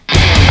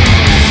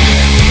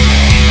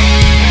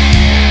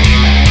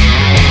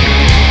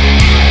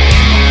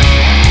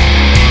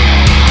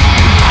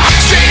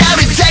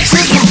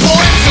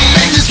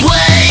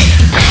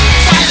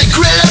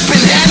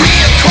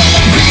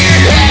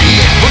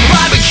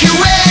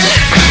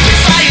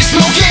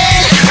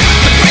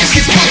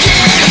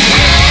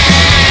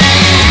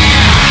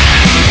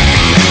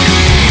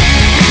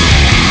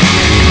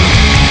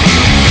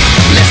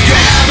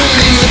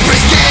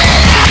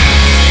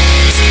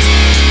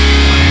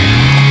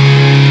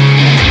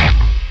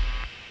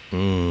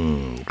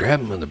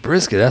happened with the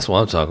brisket? That's what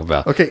I'm talking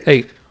about. Okay.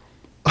 Hey,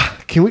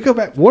 Can we go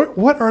back?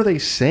 What are they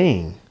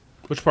saying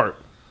Which part?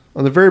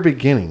 on the very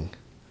beginning?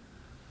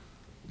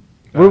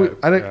 What do we,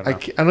 I don't. yeah, I,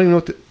 can't- I don't even know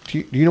what.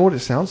 Do you know what it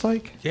sounds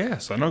like?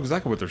 Yes, I know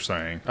exactly what they're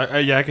saying.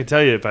 I could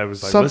tell you if I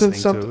was like Something.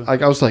 listening to it.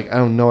 Like I was like, I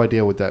have no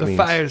idea what that The means.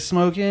 fire's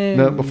smoking.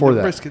 No, before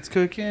the that. brisket's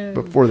cooking.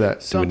 Before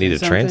that, do we need to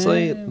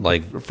translate?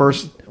 Like,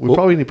 first we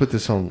probably need to put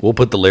this on. we'll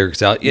put the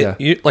lyrics out. Yeah.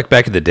 Like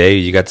back in the day,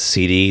 you got the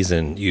CDs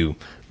and you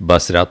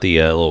busted out the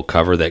little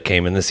cover that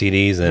came in the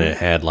CDs, and it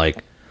had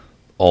like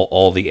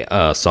all the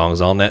songs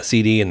on that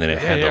CD, and then it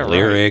had the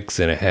lyrics,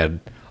 and it had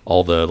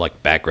all the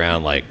like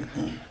background, like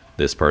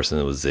this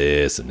person was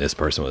this and this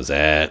person was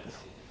that.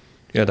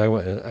 Yeah,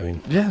 I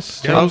mean,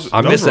 Yes. Yeah,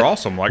 those are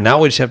awesome. Like now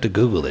we just have to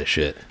Google this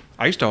shit.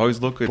 I used to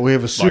always look at. But we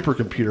have a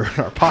supercomputer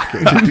in our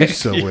pocket to do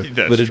so with.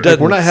 That's But it true.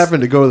 doesn't. We're not having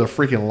to go to the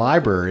freaking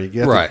library to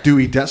get Right. the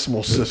Dewey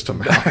Decimal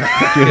System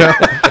out, you know,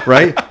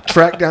 right?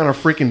 Track down a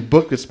freaking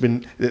book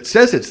that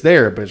says it's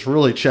there, but it's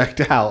really checked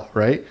out,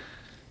 right?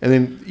 And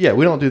then, yeah,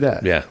 we don't do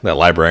that. Yeah, that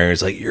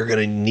librarian's like, you're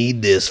gonna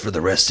need this for the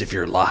rest of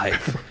your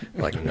life.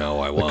 Like, no,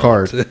 I won't.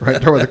 Card, right?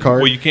 Talk about the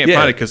card. Well, you can't Yeah.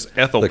 find it because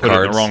Ethel The put it in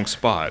cards. the wrong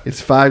spot. It's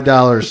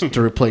 $5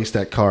 to replace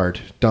that card.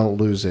 Don't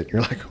lose it.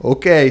 You're like,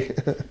 okay.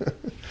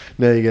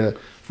 Now you get a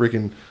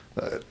freaking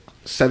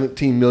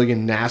 17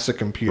 million NASA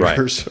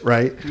computers,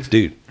 right?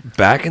 Dude,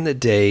 back in the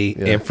day,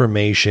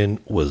 information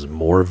was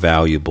more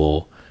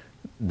valuable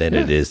than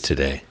it is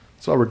today.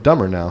 That's why we're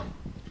dumber now.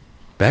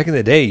 Back in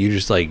the day, you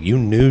just like you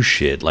knew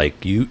shit.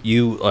 Like you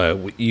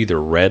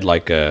either read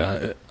like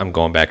I'm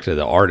going back to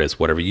the artist,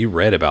 whatever you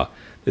read about.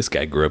 This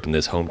guy grew up in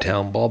this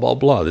hometown, blah blah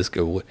blah. This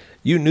guy,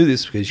 you knew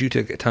this because you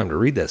took the time to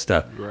read that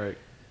stuff. Right.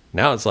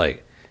 Now it's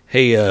like,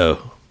 hey,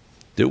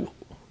 dude,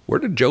 where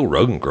did Joe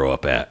Rogan grow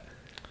up at?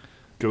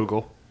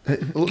 Google.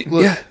 Look,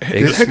 Yeah, The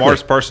exactly.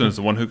 smartest person is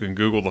the one who can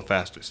Google the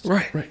fastest.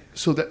 Right. Right.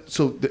 So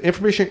the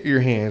information at your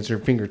hands, your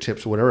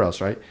fingertips, or whatever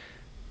else, right?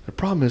 The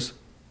problem is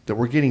that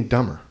we're getting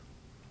dumber.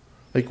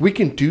 Like we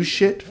can do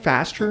shit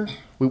faster.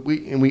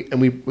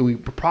 We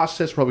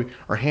process probably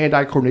our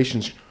hand-eye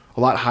coordination's a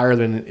lot higher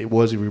than it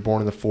was if we were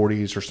born in the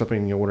 40s or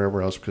something, you know,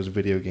 whatever else because of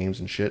video games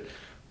and shit.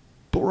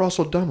 But we're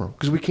also dumber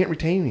because we can't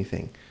retain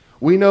anything.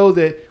 We know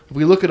that if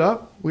we look it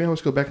up, we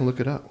always go back and look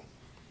it up.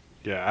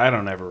 Yeah, I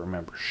don't ever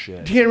remember shit.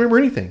 You can't remember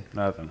anything.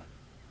 Nothing.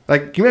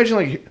 Like, can you imagine,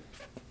 like,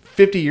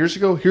 50 years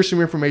ago, here's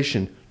some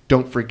information,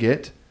 don't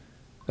forget?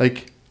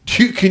 Like,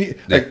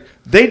 like,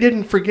 they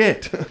didn't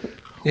forget.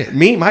 Yeah.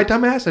 Me, my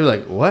dumbass, I'd be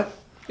like, what?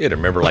 You had to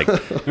remember like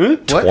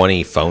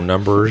 20 phone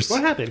numbers.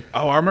 What happened?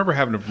 Oh, I remember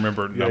having to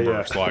remember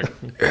numbers. yeah. Like,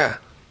 Yeah.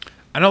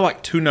 I know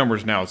like two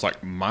numbers now. It's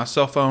like my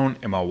cell phone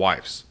and my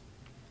wife's.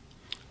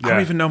 I don't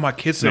Yeah. even know my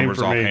kids' Same numbers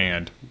for me.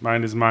 offhand.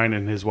 Mine is mine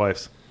and his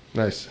wife's.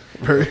 Nice.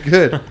 Very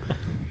good.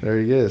 There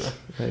he is.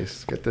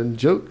 Nice. Got them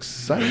jokes,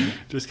 son.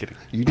 Just kidding.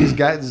 You just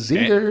got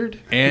zingered.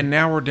 And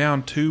now we're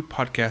down 2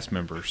 podcast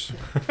members.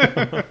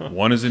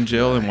 One is in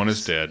jail and one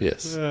is dead.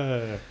 Yes.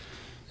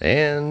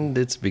 And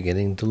it's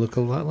beginning to look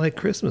a lot like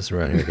Christmas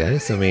around here,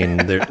 guys. I mean,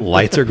 their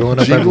lights are going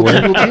up Jingle,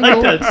 everywhere. jingle,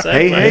 jingle.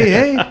 Hey, hey,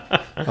 hey.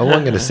 I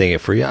wasn't going to sing it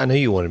for you. I know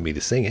you wanted me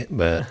to sing it,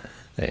 but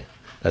hey,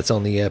 that's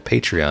on the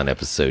Patreon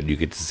episode. You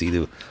get to see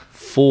the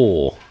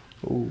full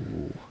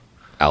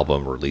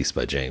album released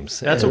by James.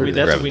 That's And what we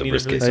Grabbing the need to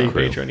Brisket release on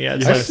crew. Patreon. Yeah,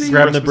 I it's see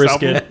grabbing the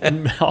Christmas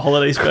brisket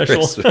holiday special.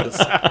 Christmas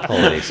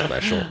holiday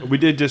special. We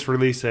did just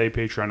release a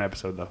Patreon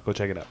episode, though. Go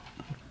check it out.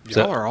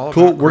 So- Y'all are all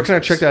Cool. about Where can I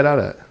Christmas. check that out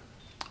at?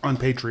 On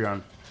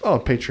Patreon. Oh,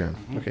 Patreon.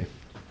 Okay.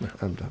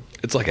 I'm done.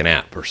 It's like an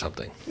app or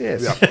something.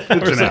 Yes. It's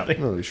an app.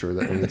 I'm not really sure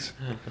what that means.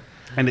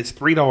 And it's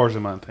 $3 a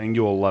month, and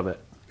you'll love it.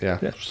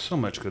 Yeah. So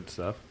much good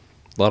stuff.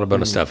 A lot of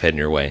bonus stuff heading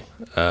your way.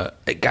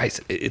 Hey,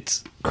 guys,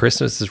 it's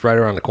Christmas is right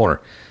around the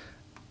corner.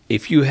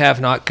 If you have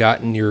not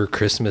gotten your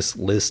Christmas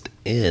list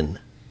in,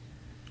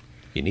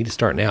 you need to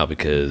start now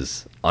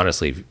because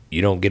honestly, if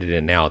you don't get it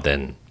in now,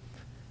 then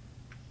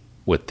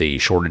with the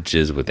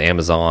shortages with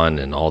Amazon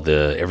and all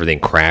the everything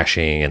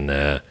crashing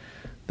and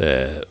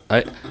Oh,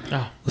 I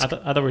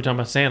thought we were talking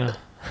about Santa.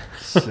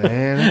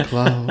 Santa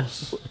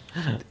Claus.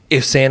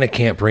 if Santa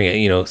can't bring it,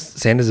 you know,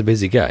 Santa's a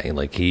busy guy.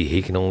 Like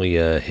he can only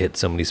hit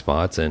so many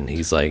spots, and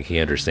he's like he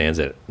understands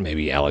that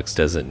maybe Alex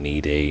doesn't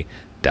need a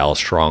Dallas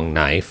Strong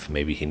knife.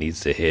 Maybe he needs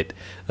to hit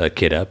a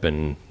kid up,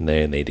 and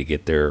they need to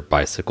get their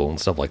bicycle and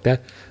stuff like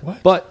that.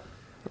 What? But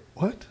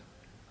What?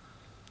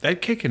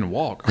 That kick and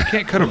walk. I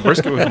can't cut a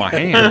brisket with my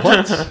hand.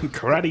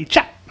 Karate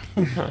chop.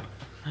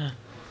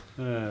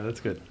 That's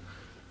good.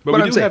 But What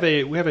we I'm do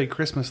saying- have a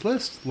Christmas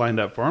list lined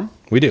up for him.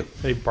 we do.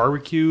 A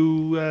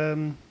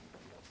barbecue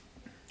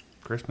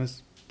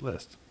Christmas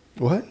list.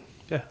 What?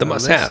 Yeah, The a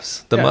list.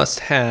 must-haves. The Yeah.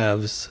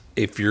 must-haves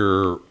if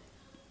you're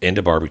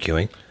into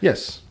barbecuing.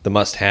 Yes. The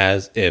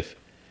must-haves if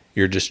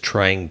you're just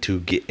trying to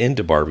get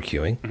into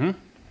barbecuing.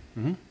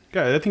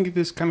 Yeah, I think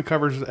this kind of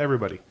covers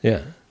everybody.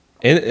 Yeah.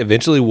 And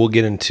eventually we'll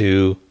get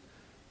into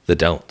the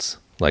don'ts.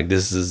 Like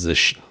this is the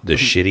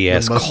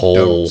shitty-ass must coal.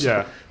 don'ts.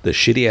 Yeah. The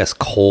shitty-ass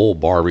coal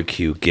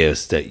barbecue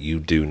gifts that you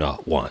do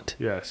not want.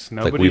 Yes,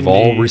 Like nobody we've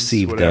all needs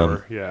received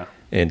whatever. them. Yeah,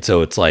 And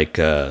so it's like,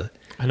 I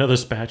Another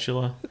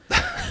spatula.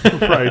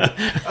 Right.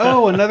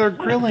 Oh, another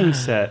grilling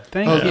set.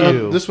 Thank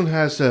you. This one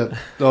has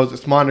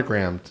it's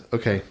monogrammed.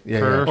 Okay, yeah,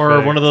 Perfect.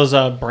 Or one of those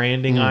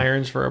branding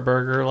irons for a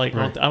burger. Like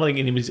I don't think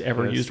anybody's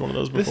ever used one of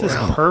those before. This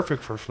is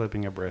perfect for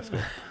flipping a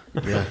brisket.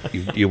 yeah.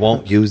 You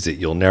won't use it.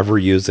 You'll never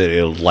use it.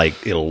 It'll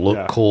look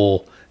Yeah.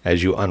 cool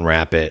as you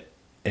unwrap it,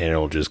 and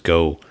it'll just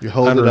go You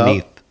hold it up.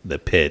 underneath the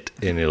pit,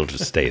 and it'll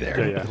just stay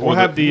there. Yeah. We'll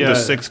have the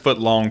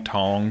 6-foot-long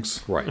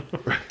tongs. Right.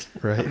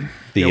 Right,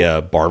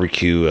 The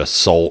barbecue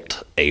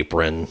assault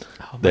apron.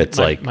 That's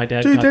like my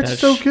dad. dude, got that's that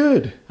so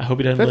good. I hope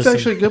he doesn't That's listen.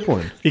 actually a good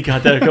one. He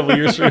got that a couple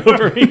years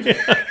over me.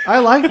 I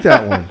like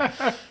that one.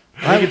 I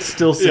think it's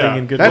still sitting Yeah.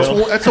 in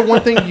Goodwill. That's the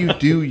one thing you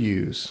do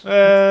use.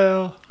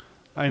 Well,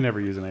 I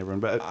never use an apron,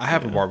 but I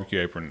have a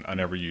barbecue apron I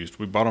never used.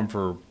 We bought them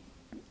for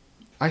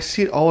I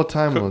see it all the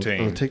time on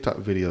Cookteam. the TikTok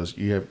videos.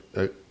 You have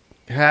a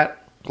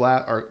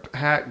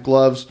hat,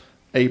 gloves,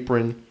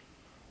 apron.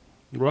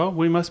 well,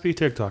 we must be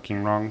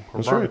TikToking wrong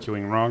or That's right.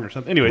 barbecuing wrong or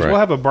something. Anyways, Right. we'll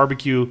have a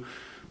barbecue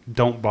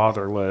don't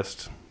bother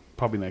list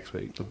probably next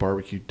week. The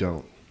barbecue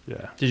don't.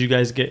 Yeah. Did you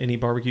guys get any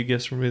barbecue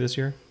gifts from me this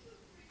year?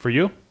 For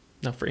you?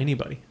 Not for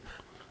anybody.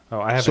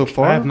 Oh, I haven't. So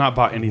far? I have not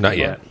bought anything Not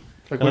yet.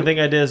 Like The only thing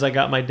I did is I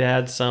got my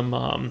dad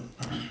some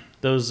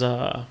those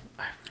I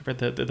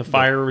forget the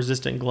fire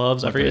resistant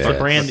gloves. I forget it's the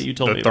Yes. brand that you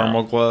told the me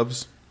thermal about.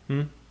 gloves.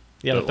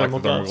 Yeah, the thermal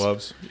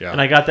gloves. Yeah.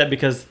 And I got that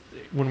because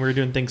when we were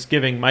doing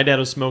Thanksgiving, my dad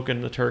was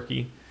smoking the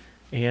turkey,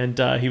 and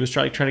he was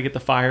trying to get the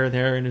fire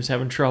there, and he was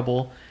having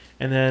trouble.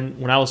 And then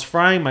when I was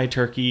frying my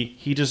turkey,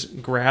 he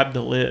just grabbed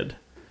the lid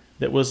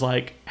that was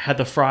like had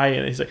the fry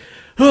in it. He's like,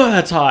 "Oh,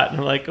 that's hot!" And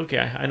I'm like, "Okay,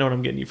 I know what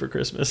I'm getting you for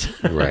Christmas."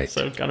 Right.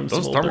 So got him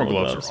Those some thermal old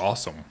gloves are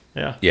awesome.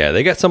 Yeah. Yeah,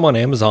 they got some on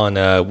Amazon.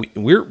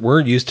 We're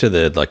used to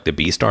the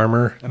Beast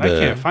Armor. And I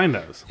can't find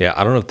those. Yeah,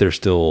 I don't know if they're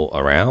still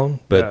around,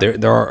 but Yeah.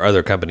 there are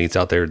other companies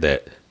out there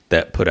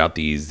that put out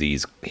these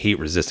heat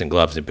resistant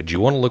gloves. But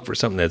you want to look for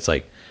something that's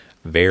like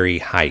very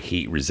high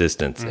heat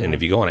resistance. And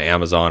if you go on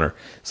Amazon or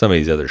some of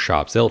these other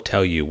shops, they'll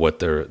tell you what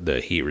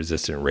the heat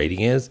resistant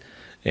rating is.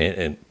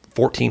 And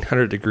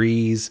 1400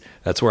 degrees,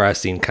 that's where I've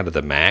seen kind of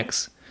the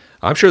max.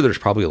 I'm sure there's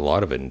probably a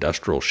lot of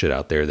industrial shit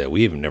out there that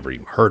we have never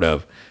even heard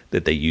of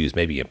that they use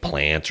maybe in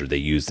plants or they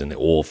use in the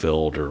oil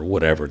field or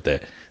whatever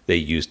that they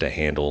use to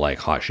handle like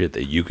hot shit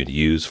that you could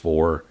use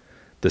for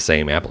the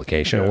same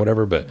application or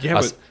whatever. But Yeah,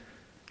 but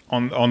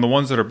on the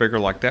ones that are bigger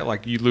like that,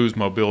 like you lose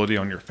mobility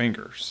on your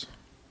fingers.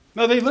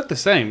 No, they look the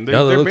same.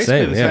 No, they They're look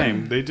basically the the same,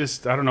 same. They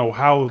just, I don't know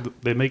how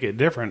they make it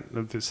different,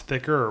 if it's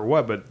thicker or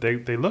what, but they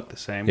look the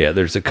same. yeah,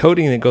 there's a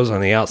coating that goes on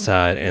the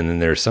outside, and then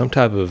there's some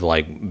type of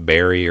like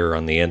barrier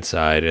on the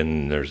inside,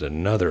 and there's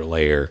another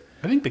layer.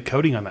 I think the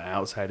coating on the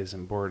outside is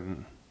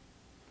important.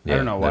 Yeah, I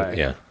don't know why.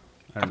 Yeah,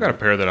 I I've don't got a know.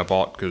 pair that I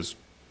bought because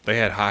they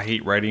had high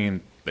heat rating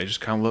and they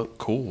just kind of look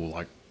cool.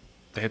 Like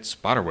they had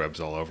spider webs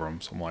all over them.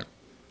 So I'm like,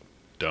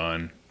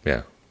 done.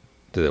 yeah.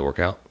 Did it work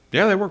out?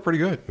 Yeah, they work pretty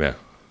good. Yeah.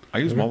 I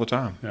use them all the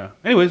time. Yeah.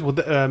 Anyways, well,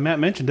 Matt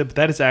mentioned it, but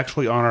that is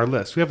actually on our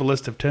list. We have a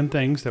list of 10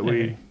 things that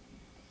we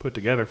put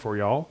together for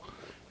y'all,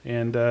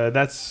 and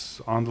that's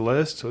on the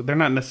list. So they're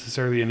not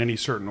necessarily in any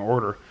certain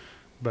order,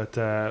 but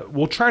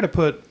we'll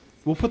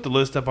put the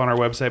list up on our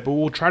website, but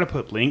we'll try to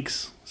put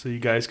links so you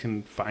guys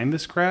can find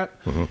this crap,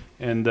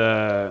 and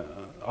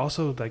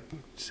also like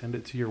send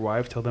it to your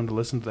wife, tell them to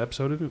listen to the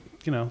episode,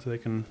 so they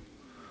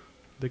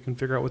can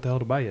figure out what the hell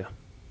to buy you,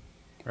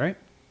 right?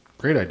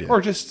 Great idea. Or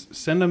just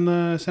send them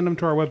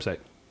to our website.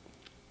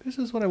 This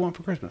is what I want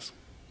for Christmas.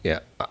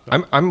 Yeah,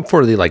 I'm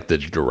for the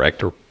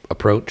direct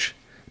approach.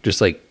 Just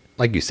like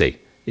you say,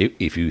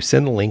 if you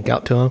send a link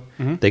out to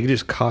them, they can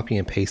just copy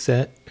and paste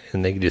that,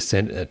 and they can just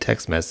send a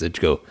text message.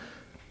 Go,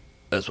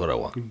 that's what I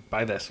want.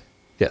 Buy this.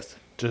 Yes,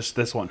 Just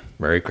this one.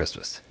 Merry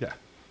Christmas. Yeah.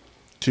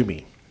 To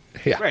me.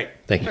 Yeah, Right.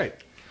 Thank you. Right.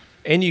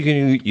 And you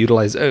can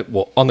utilize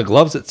on the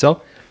gloves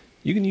itself.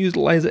 You can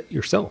utilize it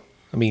yourself.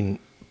 I mean,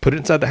 put it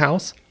inside the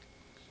house.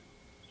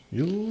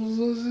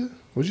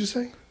 What'd you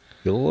say?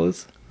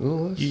 Utilize.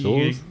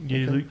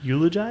 You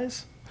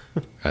eulogize?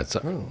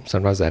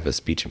 Sometimes I have a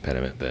speech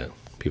impediment, but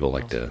people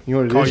like to. You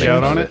know what it Call is? you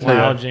out on it?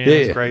 Wow, Yeah. James. Yeah,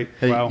 yeah. That's great.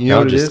 Hey, Wow. you know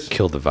I'll what it just is?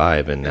 kill the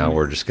vibe, and now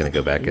we're just going to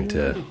go back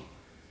into.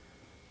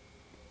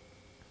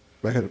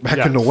 Back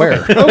Yeah. into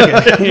where?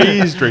 Okay.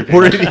 He's drinking.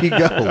 Where did he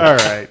go? All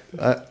right.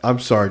 I'm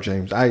sorry,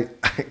 James. I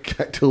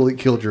totally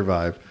killed your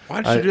vibe.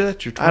 Why did you do that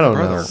to your twin I don't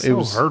brother? know. So It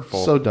was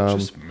hurtful. so dumb.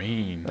 Just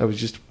mean. I was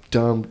just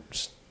dumb,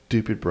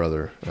 stupid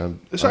brother.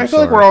 So I feel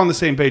like we're all on the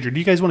same page. Or do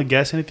you guys want to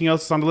guess anything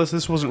else that's on the list?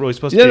 This wasn't really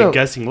supposed to Yeah, be no. a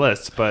guessing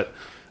list, but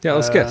Yeah,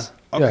 let's guess.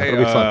 Okay,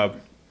 it'll be fun.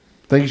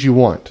 things you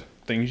want.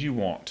 things you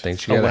want.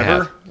 Things you gotta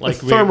have.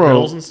 Like A we have thermo-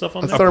 grills and stuff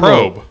on A there?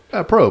 thermo,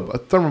 probe. a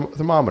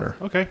thermometer.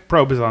 okay.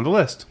 Probe is on the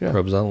list. Yeah.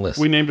 Probes on the list.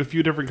 We named a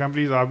few different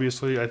companies.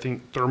 Obviously, I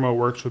think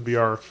ThermoWorks would be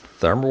our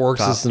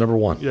ThermalWorks is number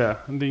one. yeah.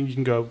 And then you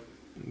can go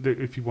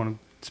if you want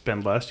to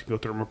spend less, you can go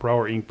ThermoPro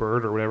or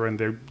Inkbird or whatever, and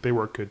they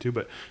work good too.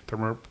 But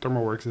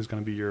ThermoWorks is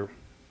going to be your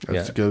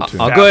That's a go-to.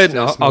 I'll go ahead.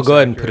 Fastest, I'll most go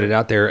ahead and put accurate. it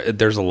out there.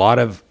 There's a lot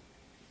of,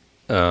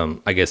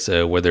 I guess,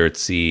 whether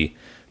it's the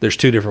there's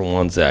two different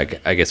ones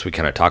that I guess we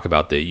kind of talk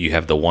about. That you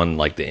have the one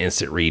like the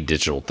instant read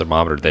digital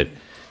thermometer that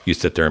you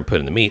sit there and put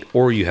in the meat,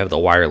 or you have the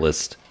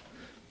wireless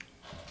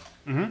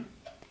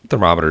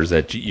thermometers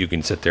that you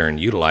can sit there and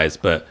utilize.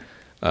 But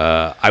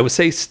I would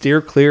say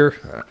steer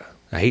clear.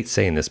 I hate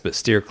saying this, but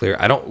steer clear.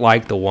 I don't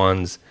like the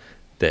ones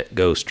that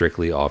go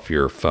strictly off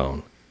your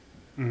phone.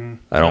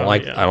 I don't I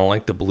don't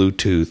like the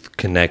Bluetooth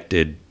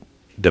connected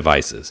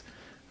devices.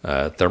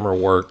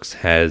 ThermoWorks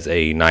has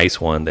a nice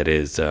one that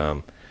is.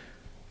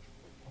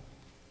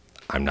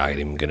 I'm not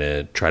even going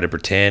to try to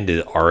pretend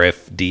it's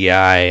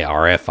RFDI,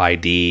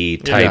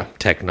 RFID type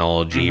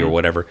technology or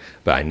whatever,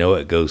 but I know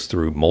it goes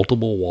through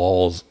multiple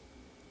walls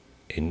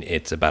and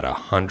it's about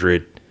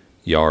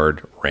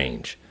 100-yard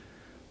range.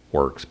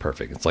 Works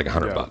perfect. It's like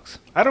 $100.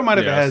 I don't mind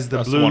if it Yeah, has the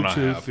that's the one I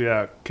Bluetooth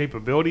have.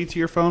 capability to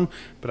your phone,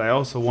 but I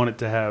also want it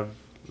to have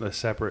a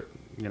separate,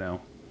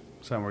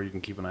 somewhere you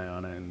can keep an eye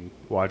on it and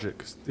watch it,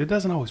 because it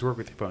doesn't always work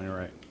with your phone, you're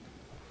right.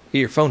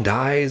 Your phone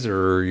dies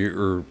or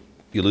you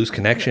lose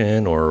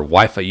connection or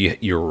Wi-Fi.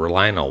 You're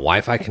relying on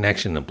Wi-Fi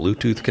connection and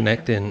Bluetooth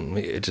connecting.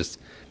 It just,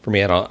 for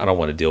me, I don't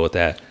want to deal with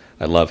that.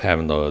 I love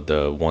having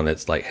the one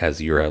that's like has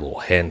your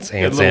little A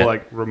little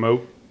like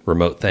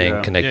remote thing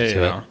Yeah. connected to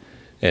Yeah. it.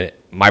 And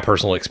my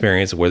personal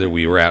experience, whether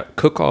we were at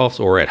cook-offs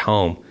or at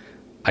home,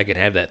 I can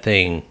have that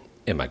thing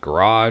in my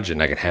garage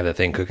and I can have that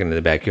thing cooking in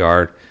the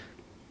backyard.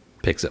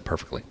 Picks up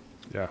perfectly.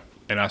 Yeah.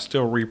 And I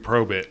still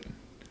reprobe it.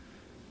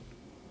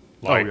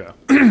 Oh, yeah.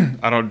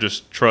 I don't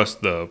just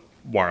trust the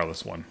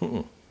wireless one.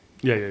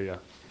 Yeah.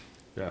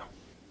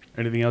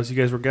 Anything else you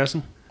guys were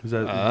guessing? Is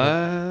that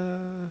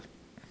Are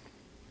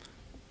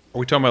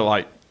we talking about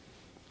like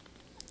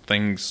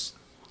things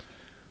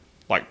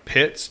like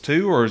pits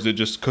too, or is it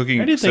just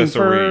cooking anything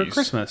for accessories?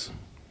 Christmas?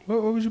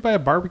 What would you buy a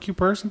barbecue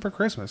person for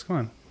Christmas? Come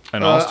on.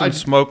 An Austin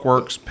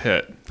Smokeworks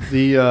pit.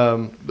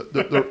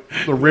 The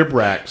rib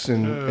racks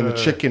and the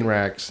chicken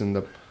racks and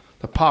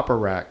the popper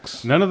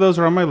racks. None of those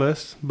are on my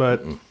list,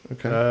 but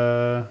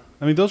Okay.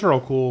 those are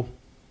all cool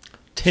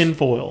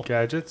Tinfoil.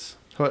 gadgets.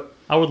 What?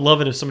 I would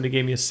love it if somebody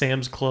gave me a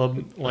Sam's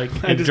Club like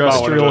I just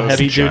bought one of industrial those.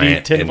 heavy duty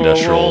Giant tinfoil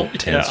industrial roll.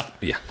 tins.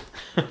 Yeah.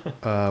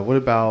 Yeah. What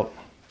about?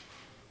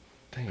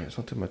 Dang it! It's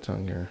on the tip of my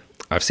tongue here.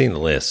 I've seen the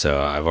list, so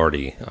I'm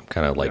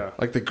kind of like, Yeah.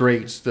 Like the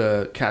grates,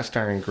 the cast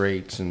iron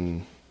grates,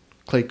 and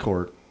clay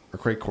court,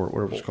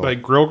 whatever it's called.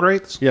 Like grill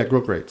grates? Yeah,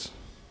 grill grates.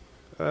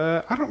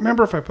 I don't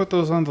remember if I put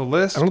those on the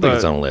list. I don't think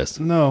it's but- on the list.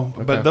 No,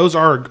 Okay. but those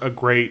are a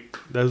great.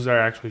 Those are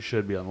actually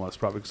should be on the list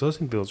probably because those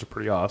think those are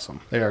pretty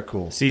awesome. They are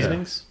cool.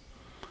 Seasonings.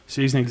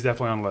 Seasonings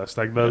definitely on the list.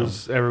 Like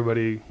those,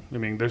 everybody. I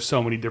mean, there's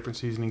so many different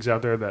seasonings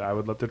out there that I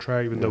would love to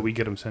try. Even though we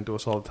get them sent to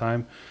us all the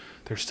time,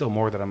 there's still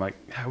more that I'm like,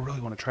 I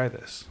really want to try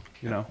this.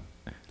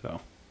 So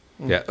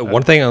Yeah,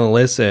 one thing on the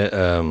list: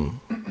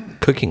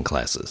 cooking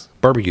classes,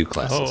 barbecue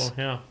classes. Oh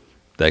yeah.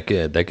 That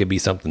could be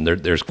something.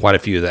 There's quite a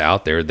few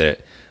out there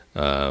that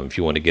if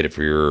you want to get it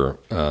for your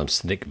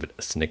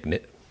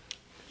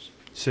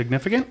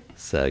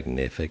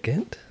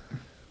significant.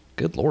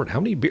 Good Lord, how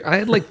many beers? I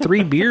had like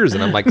 3 beers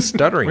and I'm like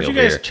stuttering Weren't you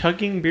over guys here.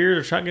 chugging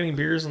beers or shotgunning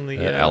beers on the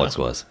Alex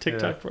was.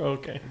 TikTok?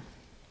 Okay.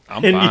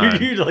 I'm And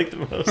fine. you like the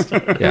most.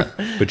 Yeah,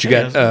 but you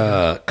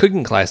got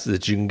cooking classes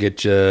that you can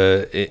get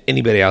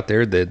anybody out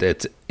there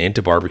that's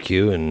into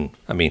barbecue, and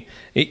I mean,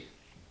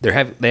 they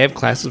have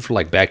classes for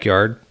like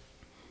backyard.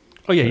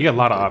 oh yeah, you got a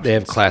lot of options. They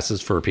have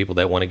classes for people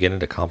that want to get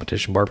into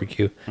competition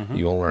barbecue.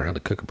 You want to learn how to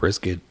cook a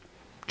brisket,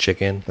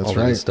 chicken, That's all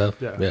that right. stuff.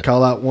 Yeah.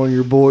 Call out one of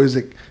your boys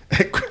at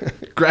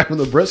grabbing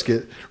the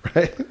brisket,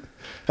 right?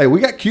 Hey, we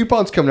got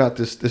coupons coming out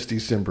this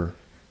December.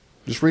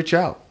 Just reach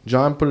out.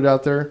 John put it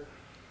out there.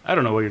 I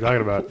don't know what you're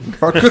talking about.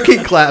 Our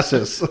cooking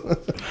classes. We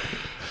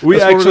That's what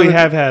we're actually gonna-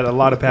 have had a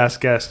lot of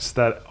past guests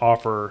that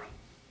offer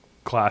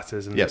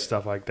classes and Yep.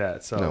 stuff like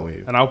that. So, No,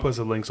 and I'll put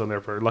some links on there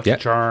for Lucky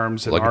Yep.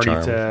 Charms and Lucky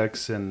Charms.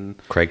 Artitex and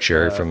Craig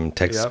Sherry from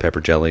Texas yep.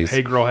 Pepper Jellies.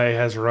 Hey Girl Hey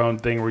has her own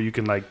thing where you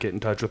can like get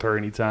in touch with her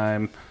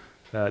anytime.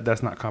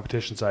 That's not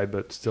competition side,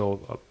 but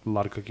still a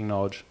lot of cooking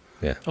knowledge.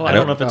 Yeah, Oh, I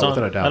don't know if it's no, on.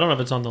 without a doubt. I don't know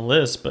if it's on the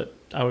list, but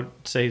I would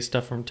say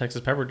stuff from Texas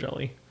Pepper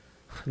Jelly,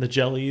 the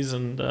jellies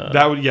and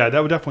That would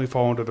definitely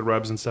fall under the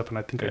rubs and stuff, and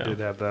I think I Yeah. did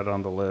have that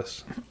on the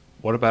list.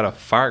 What about a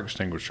fire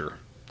extinguisher?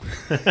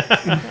 It's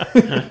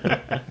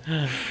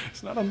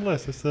not on the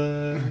list. It's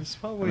I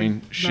probably. mean,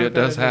 not a shit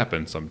bad does idea.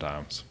 happen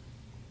sometimes.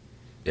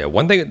 Yeah,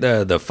 one thing,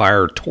 the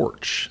fire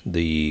torch,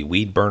 the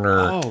weed burner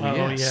Oh,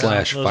 yeah.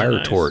 slash Those are fire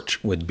nice.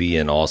 torch would be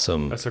an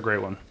awesome That's a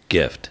great one.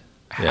 gift.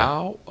 Yeah.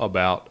 How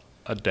about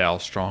a Dow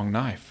Strong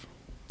knife?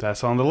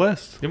 That's on the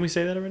list. Didn't we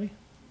say that already?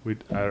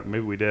 Maybe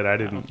we did. I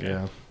didn't.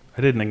 Yeah.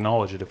 I didn't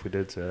acknowledge it if we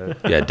did say it.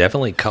 Yeah,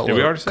 definitely Did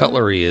we already say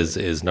cutlery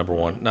is number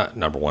one, not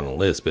number one on the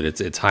list, but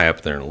it's high up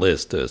there on the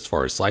list as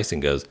far as slicing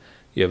goes.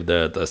 You have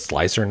the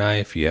slicer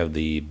knife, you have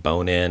the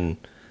bone-in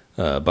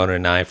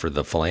knife or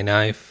the fillet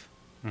knife.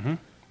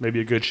 Maybe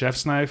a good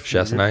chef's knife.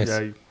 Chef's knife. Yeah,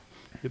 you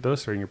get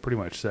those three and you're pretty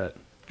much set.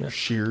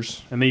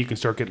 Shears. And then you can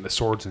start getting the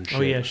swords and shit.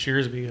 Oh yeah,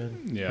 shears would be good.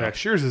 Yeah,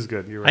 shears is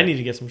good. You're right. I need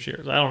to get some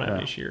shears. I don't have Yeah.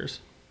 any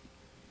shears.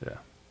 Yeah.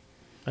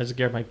 I just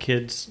get my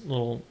kids'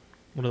 little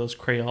one of those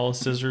Crayola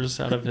scissors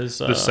out of his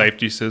The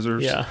safety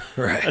scissors. Yeah,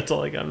 Right. That's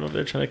all I got. I'm over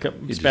there trying to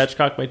cut just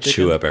spatchcock my chicken.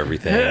 Chew up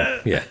everything.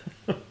 Yeah.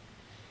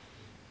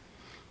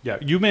 Yeah,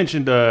 you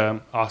mentioned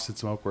Austin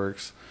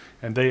Smokeworks,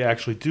 and they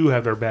actually do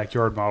have their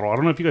backyard model. I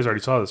don't know if you guys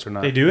already saw this or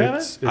not. They do have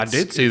it? I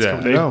did see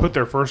that. They No. put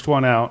their first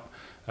one out,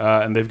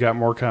 and they've got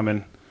more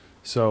coming.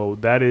 So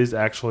that is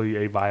actually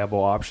a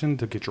viable option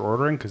to get your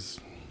order in, because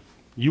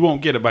you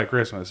won't get it by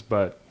Christmas,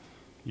 but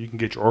you can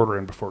get your order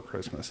in before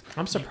Christmas.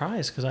 I'm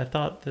surprised because I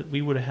thought that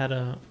we would have had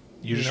a.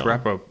 You just know,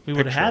 wrap a We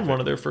would have picture had of one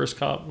it. of their first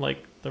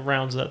the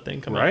rounds of that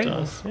thing come Right? out to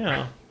us.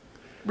 Yeah.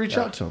 Reach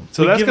out to them.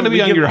 So that's We going to give- be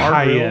we on give your our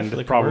high reel end, for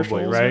the probably,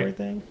 commercials and right?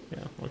 everything.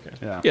 Yeah. Okay.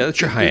 Yeah. Yeah,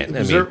 that's your high end.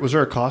 I mean, Was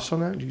there a cost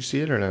on that? Did you see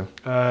it or no?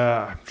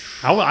 I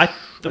There want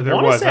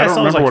to was. say I I don't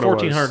saw it was remember like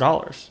what it was.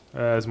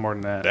 $1,400. It's more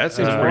than that. That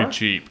seems Uh, pretty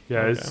cheap. Yeah,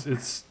 Okay.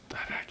 it's. I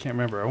can't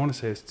remember. I want to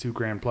say it's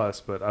 $2,000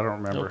 plus, but I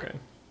don't remember. Okay.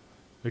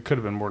 It could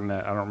have been more than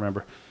that. I don't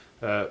remember.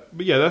 But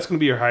yeah, that's going to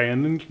be your high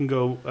end. Then you can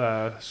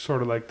go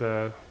sort of like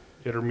the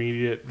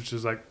intermediate, which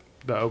is like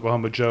the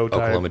Oklahoma Joe type.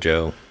 Oklahoma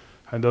Joe.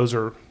 And those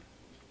are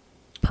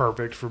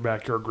perfect for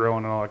backyard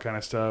grilling and all that kind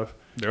of stuff.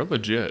 They're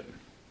legit.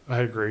 I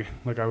agree.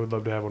 Like, I would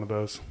love to have one of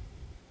those.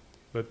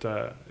 But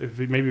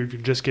maybe if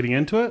you're just getting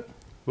into it,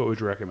 what would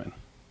you recommend?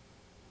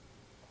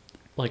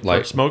 Like, Like-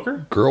 for a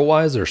smoker? Grill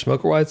wise or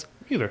smoker wise,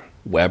 Either.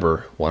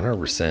 Weber,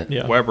 100%.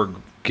 Yeah. Weber.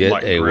 Get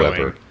like a grilling.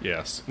 Weber.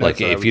 Yes. Like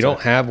That's what I if would you say.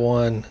 don't have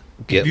one,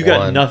 get If you one.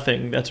 got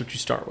nothing, that's what you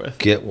start with.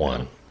 Get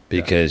one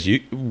because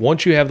you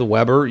once you have the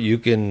Weber, you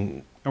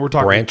can And we're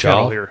talking branch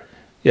kettle off. here.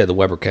 Yeah, the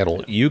Weber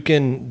kettle. You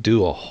can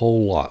do a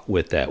whole lot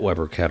with that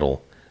Weber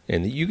kettle,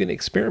 and you can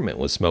experiment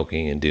with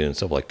smoking and doing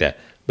stuff like that.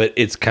 But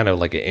it's kind of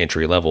like an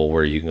entry level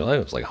where you can go,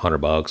 oh, it's like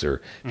 $100,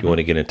 or if you want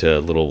to get into a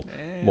little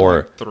more.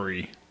 Like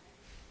 3.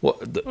 Well,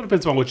 Well, it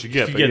depends on what you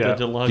get. If you but get yeah. the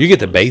deluxe. you get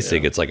the ones,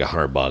 basic, yeah. it's like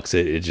 $100.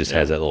 It just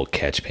has that little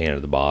catch pan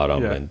at the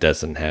bottom Yeah. and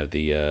doesn't have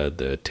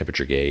the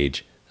temperature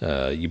gauge.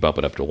 You bump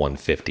it up to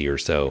 150 or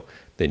so,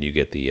 then you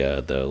get the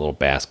little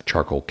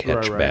charcoal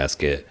catch Right.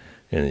 basket,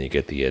 and then you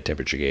get the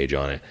temperature gauge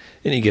on it,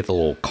 and you get the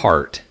little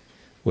cart,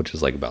 which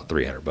is like about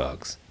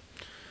 $300.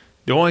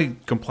 The only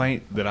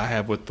complaint that I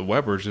have with the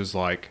Webers is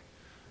like,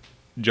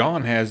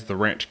 John has the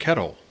ranch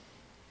kettle,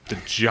 the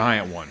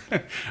giant one.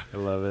 I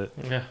love it.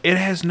 Yeah. It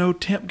has no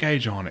temp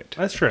gauge on it.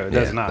 That's true. It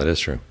does Yeah, not. that is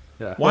true.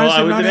 Yeah. Why Well, does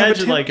I it would not have a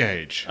imagine, temp like-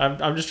 gauge?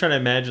 I'm just trying to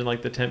imagine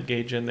like the temp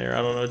gauge in there.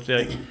 I don't know. It's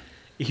like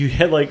you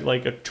had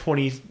like a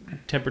 20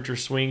 temperature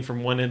swing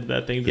from one end of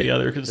that thing to the Yeah.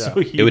 other. 'Cause it's Yeah. so It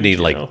would huge, need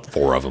you like know?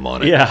 4 of them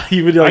on it. Yeah,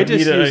 you would like I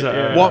just need use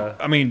a. Well,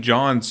 I mean,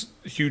 John's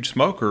huge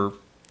smoker,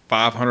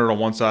 500 on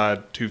one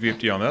side,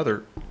 250 on the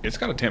other. It's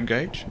got a temp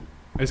gauge.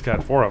 It's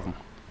got 4 of them.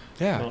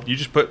 Yeah. You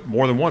just put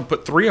more than one.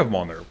 Put 3 of them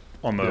on there.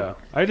 On the Yeah.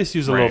 I just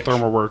use a ranch. little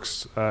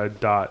ThermalWorks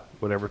dot,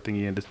 whatever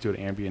thingy, and just do an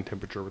ambient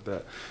temperature with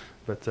that.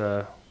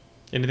 But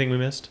Anything we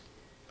missed?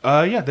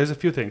 yeah, there's a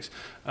few things.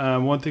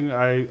 One thing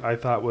I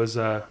thought was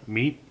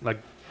meat.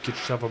 Like, get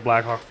yourself a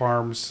Blackhawk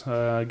Farms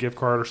gift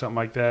card or something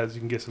like that, so you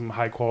can get some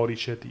high quality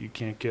shit that you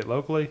can't get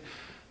locally.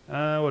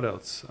 What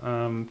else?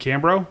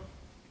 Cambro.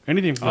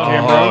 Anything from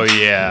Cambro. Oh,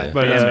 yeah.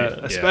 But Damn it,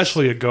 yes.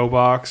 especially a Go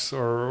Box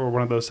or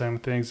one of those kind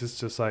of things. It's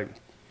just like,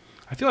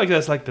 I feel like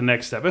that's like the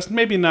next step. It's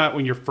maybe not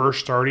when you're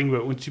first starting,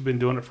 but once you've been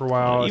doing it for a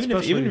while. even if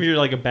especially- you're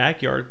like a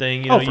backyard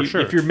thing, you Oh, know, for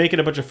sure. if you're making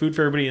a bunch of food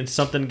for everybody and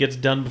something gets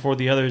done before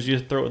the others, you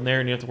just throw it in there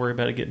and you have to worry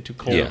about it getting too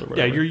cold. Yeah. Or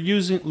yeah, whatever.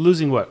 you're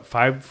losing what,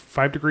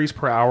 five degrees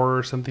per hour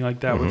or something like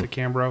that with the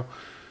Cambro.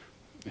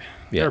 Yeah,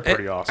 They're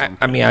pretty and awesome.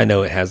 I mean, I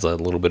know it has a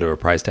little bit of a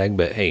price tag,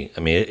 but hey, I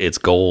mean, it's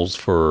goals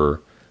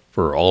for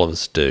all of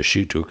us to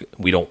shoot to.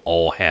 We don't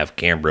all have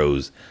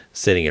Cambros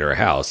sitting at our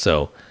house,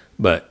 so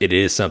but it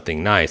is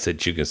something nice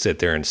that you can sit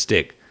there and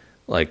stick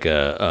like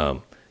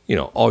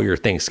all your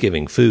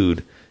Thanksgiving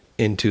food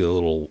into the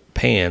little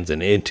pans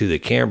and into the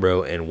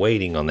Cambro and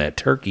waiting on that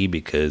turkey,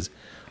 because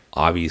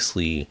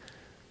obviously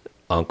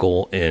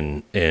uncle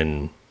and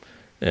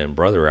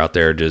brother out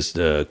there just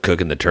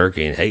cooking the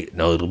turkey, and hey,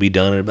 no, it'll be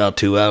done in about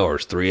 2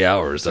 hours, 3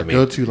 hours. I mean,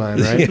 Go-to line,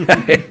 right?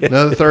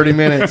 Another 30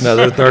 minutes.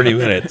 another 30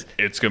 minutes.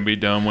 It's going to be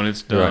done when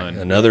it's Right. done.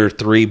 Another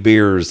 3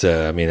 beers.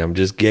 I mean, I'm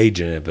just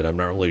gauging it, but I'm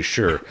not really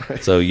sure.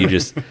 So you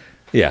just,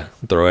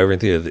 throw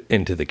everything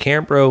into the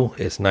Cambro.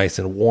 It's nice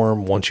and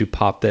warm. Once you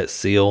pop that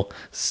seal,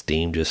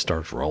 steam just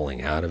starts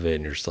rolling out of it,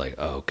 and you're just like,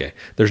 oh, okay.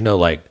 There's no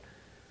like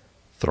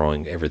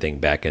throwing everything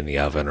back in the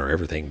oven or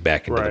everything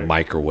back into the Right.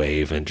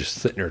 microwave and just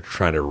sitting there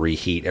trying to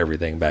reheat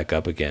everything back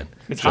up again.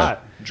 It's So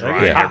hot.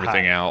 Drying Yeah.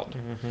 everything out.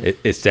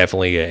 it's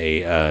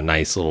definitely a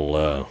nice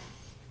little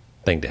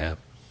thing to have.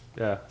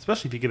 Yeah,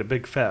 especially if you get a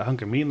big fat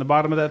hunk of meat in the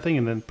bottom of that thing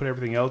and then put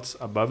everything else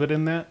above it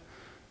in that.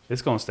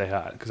 It's going to stay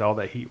hot because all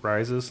that heat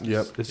rises.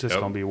 Yep. It's just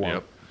Yep, going to be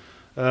warm.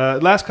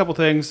 yep. Last couple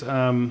things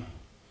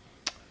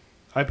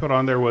I put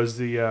on there was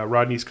the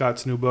Rodney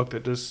Scott's new book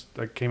that just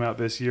came out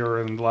this year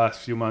or in the last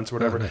few months or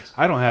whatever. nice.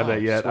 I don't have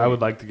that yet. I sweet.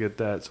 would like to get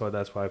that, so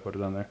that's why I put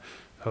it on there.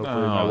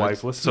 Hopefully my Oh,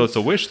 wife listens. so it's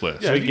a wish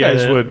list. Yeah, We you get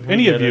guys it. would. We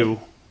Any get of you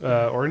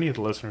or any of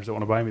the listeners that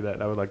want to buy me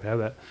that, I would like to have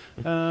that.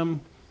 And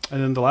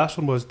then the last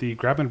one was the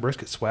Grab and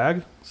Brisket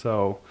swag.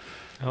 So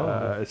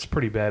It's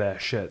pretty badass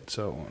shit.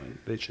 So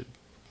they should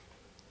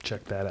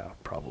check that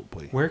out.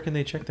 Probably. Where can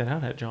they check that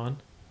out at, John?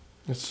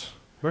 It's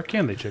Where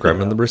can they check it out?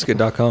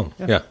 GrabMinthebrisket.com.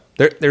 Yeah.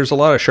 There's a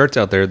lot of shirts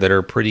out there that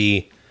are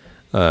pretty.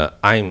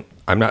 I'm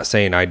not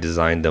saying I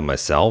designed them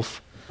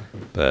myself,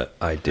 but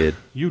I did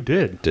You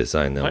did.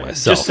 design them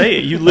myself. Just say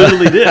it. You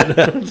literally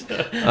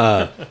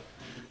did.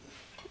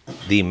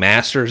 The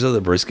masters of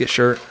the brisket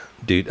shirt,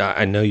 dude.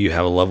 I know you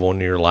have a loved one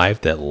in your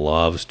life that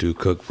loves to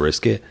cook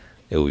brisket.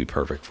 It would be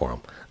perfect for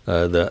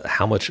them.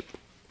 How much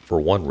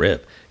for one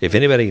rib? If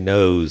anybody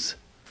knows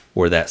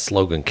where that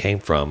slogan came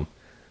from,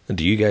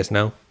 do you guys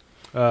know?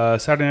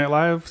 Saturday Night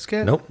Live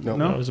skit? Nope.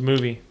 No, it was a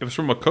movie. It was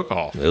from a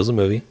cook-off. It was a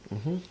movie.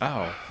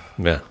 Oh.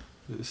 Yeah.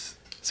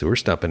 So we're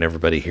stumping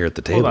everybody here at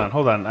the table.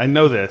 Hold on. I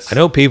know this. I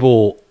know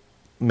people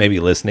maybe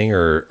listening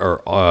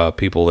or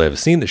people that have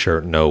seen the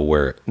shirt know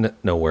where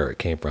it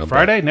came from. but-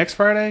 Friday? Next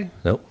Friday?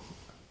 Nope.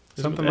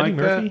 Something Eddie like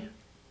Murphy? that?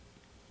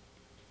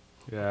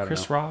 Yeah, I don't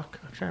Chris know. Rock.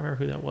 I'm trying to remember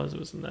who that was. It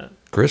was in that.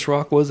 Chris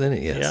Rock was in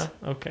it. Yes.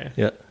 Yeah. Okay.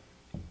 Yeah.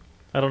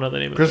 I don't know the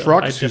name Chris of the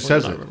Rock film. is who I says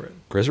definitely it. don't remember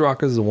Chris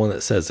Rock is the one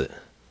that says it.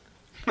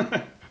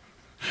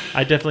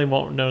 I definitely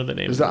won't know the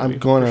name Is of the that- I'm movie.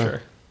 going for to-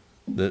 sure.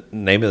 The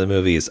name of the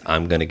movie is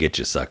 "I'm Gonna Get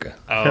You, Sucker."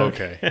 Oh,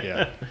 okay.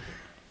 Yeah.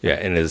 Yeah,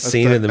 and it's a That's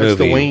scene in the that's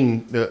movie.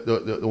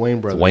 the Wayne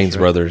brothers. Wayne's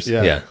right? brothers.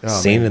 Yeah. Oh,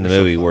 Scene man, in the they're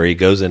so movie funny. where he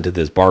goes into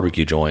this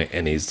barbecue joint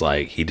and he's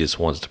like, he just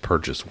wants to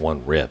purchase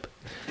one rib.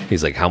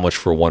 He's like, how much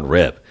for one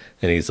rib?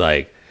 And he's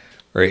like,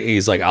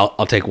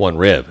 I'll take one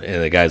rib.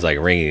 And the guy's like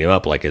ringing him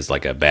up like it's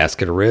like a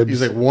basket of ribs.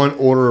 He's like one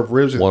order of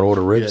ribs. one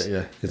order of ribs.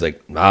 Yeah. He's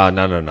like, no.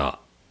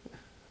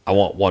 I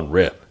want one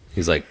rib.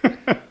 He's like,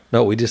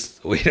 no, we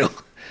don't.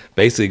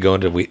 Basically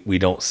going to we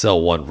don't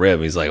sell one rib.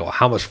 He's like, well,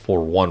 how much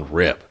for one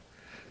rib?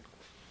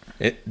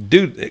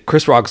 Dude,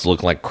 Chris Rock's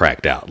looking like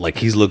cracked out. Like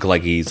he's looking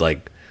like he's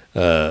like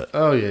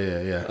Oh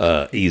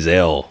yeah.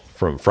 Ezel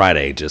from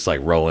Friday, just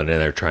like rolling in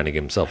there trying to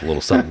give himself a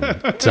little something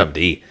something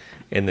to eat.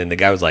 And then the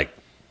guy was like,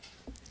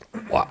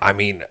 well, I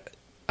mean,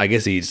 I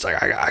guess he's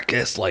like, I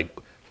guess like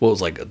what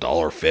was like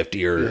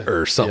 $1.50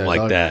 or something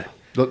like that.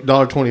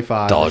 $1.25.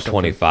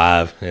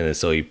 $1.25, and then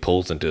so he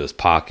pulls into his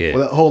pocket.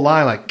 Well, that whole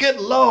line, like, good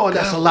Lord,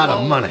 that's a lot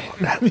of money.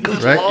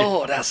 Good Right?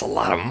 Lord, that's a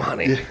lot of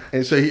money.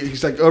 And so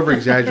he's like over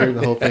exaggerating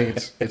the whole thing.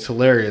 It's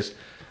hilarious.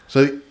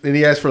 So then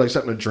he asks for like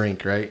something to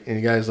drink, right? And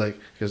the guy's like,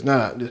 he goes,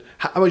 no,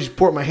 how about you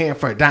pour it in my hand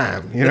for a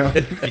dime, you know?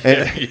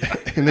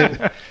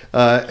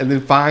 and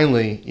then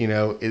finally, you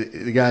know,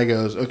 the guy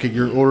goes, okay,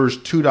 your order's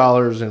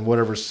 $2 and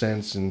whatever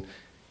cents, and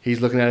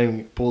he's looking at him,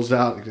 he pulls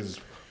out his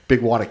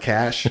big wad of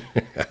cash,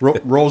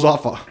 rolls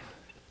off a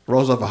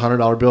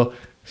 $100 bill.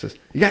 Says,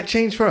 "You got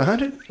change for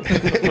 100?"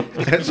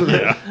 That's when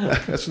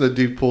the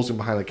dude pulls him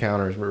behind the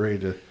counter, is ready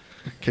to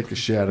kick the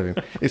shit out of him.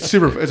 It's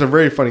a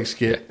very funny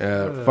skit,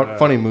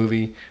 funny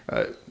movie.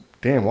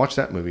 Damn, watch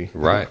that movie.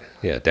 Right.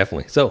 Yeah,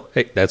 definitely. So,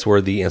 hey, that's where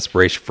the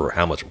inspiration for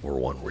how much for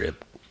one rib.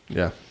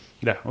 Yeah.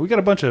 Yeah. We got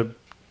a bunch of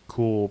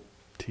cool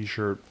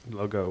T-shirt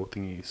logo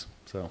thingies.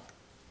 So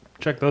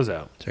check those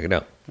out. Check it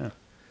out. Yeah.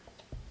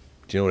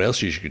 Do you know what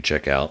else you should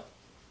check out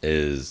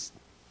is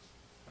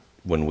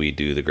when we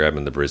do the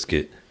Grabbing the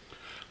Brisket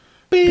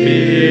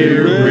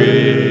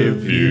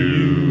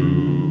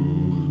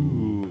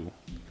Ooh.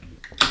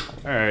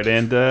 All right,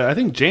 and I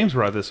think James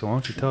brought this one. Why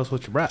don't you tell us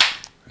what you brought?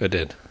 I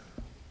did.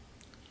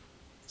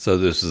 So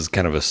this is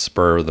kind of a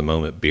spur of the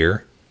moment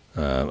beer.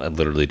 I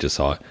literally just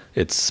saw it.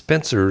 It's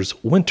Spencer's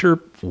Winter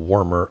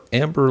Warmer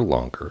Amber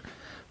Longer,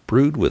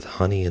 brewed with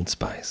honey and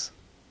spice.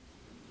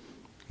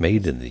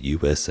 Made in the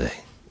USA.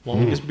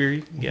 Longest beer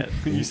you can get.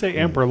 Did you say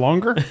amber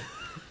longer?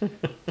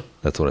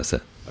 That's what I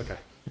said. Okay,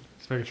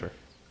 just making sure.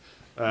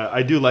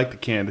 I do like the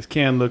can. This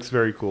can looks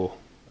very cool.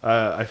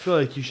 I feel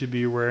like you should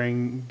be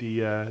wearing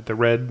the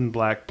red and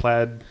black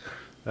plaid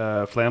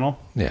flannel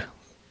Yeah.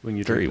 when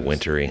you Very drink this.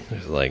 wintry.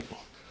 It's like,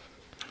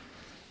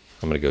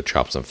 I'm going to go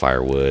chop some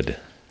firewood.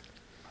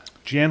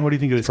 Jan, what do you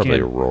think of this Probably a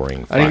can?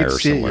 roaring I didn't fire get to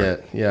see somewhere.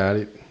 it yet.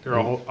 Yeah. Here,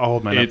 I'll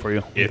hold mine up for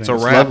you. It's What a do you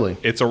think? wrap. lovely.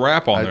 It's a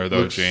wrap on there, though,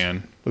 looks-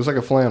 Jan. Looks like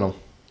a flannel.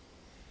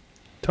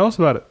 Tell us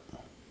about it.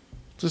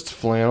 Just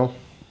flannel.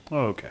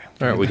 Oh, okay.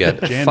 All right, we got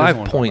Jan doesn't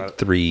wanna talk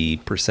about it.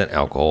 5.3%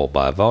 alcohol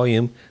by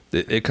volume.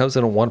 It comes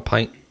in a 1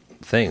 pint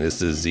thing.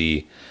 This is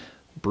the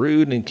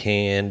brewed and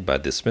canned by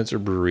the Spencer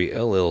Brewery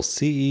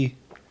LLC,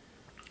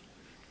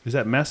 Is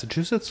that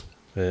Massachusetts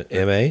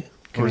MA.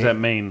 or is that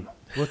Maine?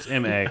 What's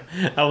MA?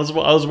 I was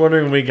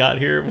wondering when we got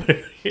here,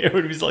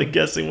 everybody's like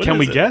guessing. What Can is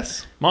we it?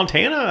 guess?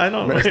 Montana? I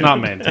don't know. It's not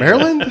Maine.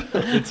 Maryland?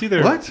 It's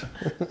either What?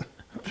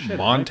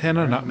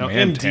 Montana, not No, MD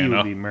would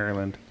Montana. be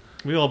Maryland.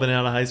 We've all been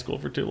out of high school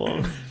for too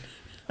long.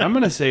 I'm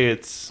gonna say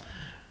it's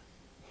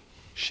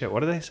shit.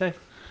 What do they say?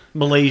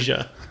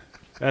 Malaysia.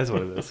 That's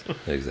what it is.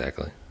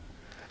 Exactly.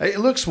 Hey, it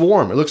looks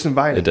warm. It looks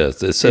inviting. It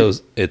does. It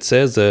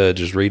says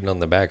just reading on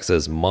the back, it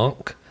says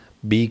Monk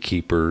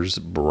Beekeepers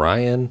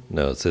Brian.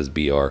 No, it says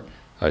BR.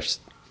 Is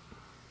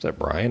that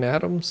Brian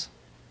Adams?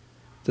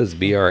 It says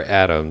BR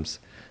Adams.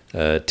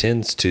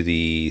 Tends to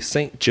the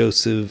St.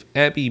 Joseph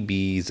Abbey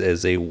bees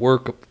as a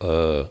work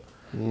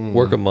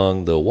work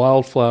among the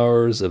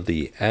wildflowers of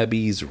the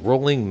Abbey's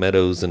rolling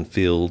meadows and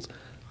fields.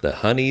 The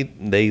honey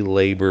they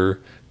labor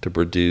to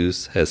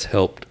produce has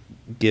helped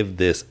give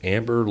this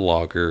amber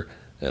lager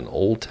an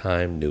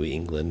old-time New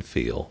England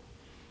feel.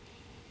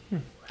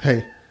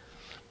 Hey,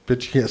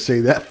 bet you can't say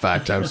that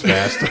 5 times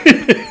fast.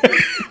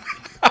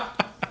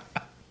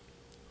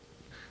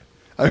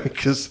 I mean,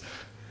 because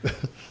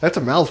that's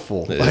a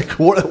mouthful. Yeah. Like,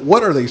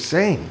 what are they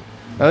saying?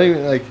 I don't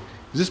even like.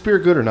 Is this beer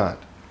good or not?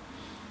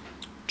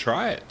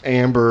 Try it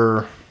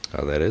Amber.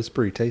 Oh, that is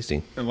pretty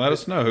tasty. and let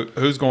us know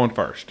who's going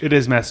first. It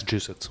is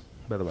Massachusetts,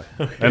 by the way.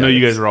 I know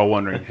you guys are all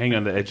wondering. Hang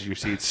on the edge of your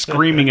seats,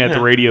 screaming at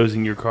the radios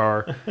in your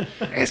car.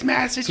 It's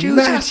Massachusetts, you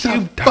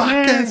fucking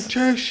dumbass.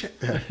 trash.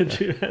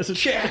 Dude, that's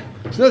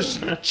a- No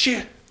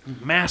shit.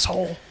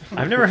 Masshole.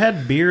 I've never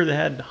had beer that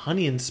had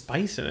honey and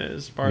spice in it,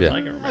 as far as Yeah.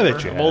 I can I remember.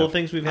 bet you Of all the have.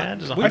 things we've had,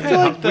 just a We've honey.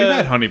 had- like We've the-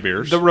 had honey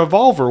beers. The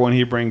revolver one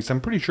he brings,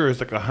 I'm pretty sure it's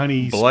like a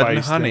honey Blood and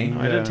spice honey. thing.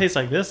 It didn't taste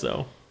like this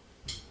though.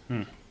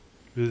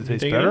 Does it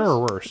taste think it better is? or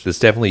worse? It's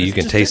definitely, you It's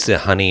can just taste the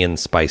honey and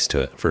spice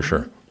to it, for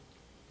sure.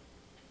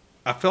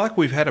 I feel like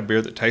we've had a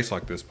beer that tastes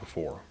like this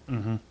before.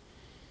 Mm-hmm.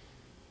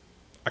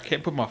 I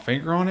can't put my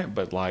finger on it,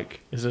 but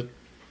like, Is it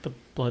the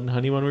blood and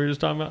honey one we were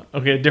just talking about?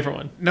 Okay, a different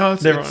one. no,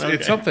 it's Different it's, one,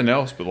 it's okay. something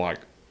else. But like,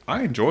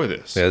 I enjoy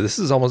this. Yeah, this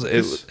is almost,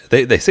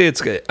 they say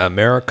it's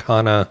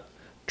Americana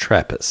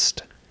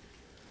Trappist.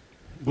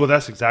 Well,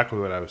 that's exactly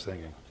what I was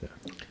thinking.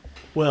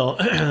 Well,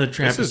 the is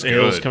Trappist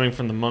ale is good. coming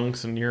from the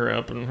monks in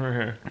Europe,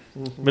 and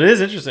but it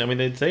is interesting. I mean,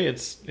 they'd say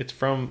it's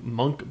from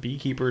monk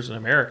beekeepers in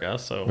America,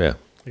 so Yeah.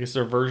 I guess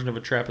their version of a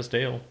Trappist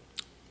ale.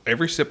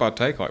 Every sip I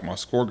take, like my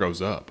score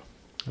goes up.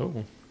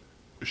 Oh,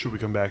 Should we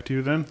come back to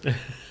you then?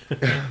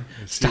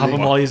 stop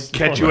him while he's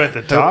Catch you at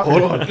the Hey, top.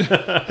 hold on.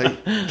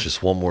 Hey,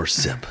 Just one more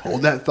sip.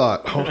 hold that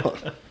thought. Hold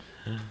on.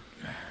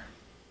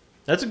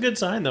 That's a good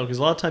sign though, because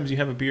a lot of times you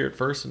have a beer at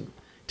first and it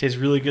tastes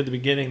really good at the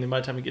beginning, then by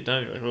the time you get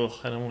done, you're like, oh,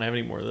 I don't want to have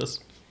any more of this.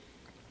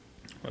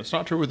 It's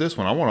not true with this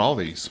one. I want all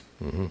these.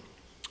 Mm-hmm.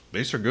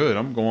 These are good.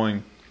 I'm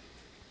gonna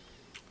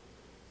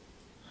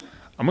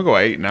go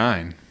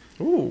 8-9.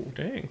 Ooh,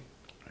 dang!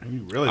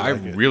 You really I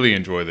like it. really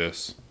enjoy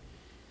this.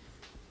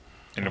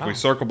 And if Wow. we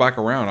circle back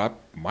around, I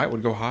might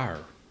would go higher.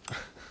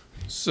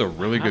 This is a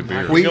really good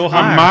beer. We- Go I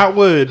higher. might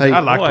would. Hey, I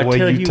like Boy, I the way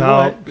tell you you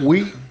talk.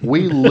 what.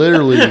 We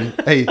literally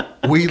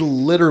we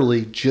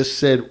literally just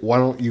said, why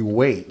don't you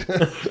wait?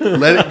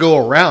 Let it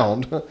go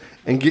around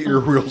and get your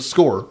real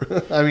score.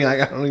 I mean,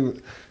 I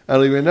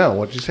don't even know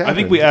what just happened. I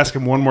think we ask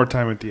him one more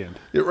time at the end.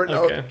 Yeah, right,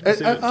 Okay. I like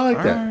that. All I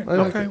right, like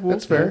okay, that. well,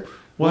 That's fair.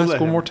 We'll We'll ask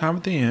let one him. more time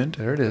at the end.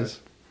 There it is.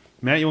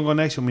 Matt, you want to go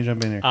next? You want me to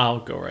jump in there? I'll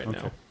go right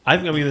now. I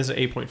think I'm giving this an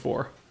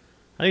 8.4.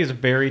 I think it's a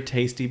very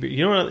tasty beer.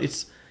 You know what?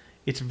 It's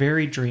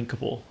very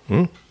drinkable. You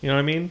know what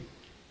I mean?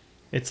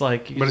 It's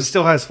like, But it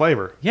still has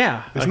flavor.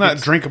 yeah, It's like not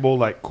drinkable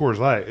like Coors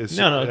Light. It's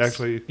No, it's,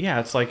 actually. yeah,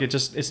 it's like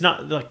it's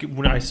not like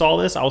when I saw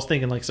this, I was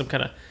thinking like some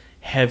kind of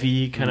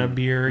heavy kind of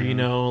beer, you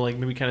know, like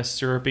maybe kind of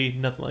syrupy.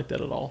 Nothing like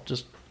that at all.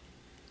 Just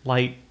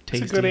light, It's a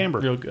tasty, good amber.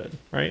 real good,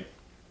 right?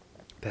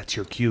 That's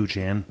your cue,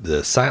 Jan.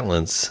 The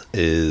silence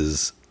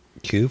is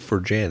cue for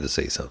Jan to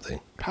say something.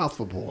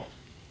 Palpable.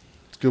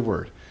 It's a good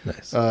word.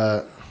 Nice.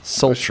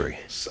 Sultry.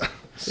 It's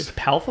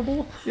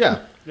palpable. Yeah,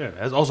 Yeah,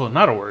 that's also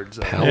not a word.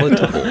 So.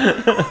 Palatable.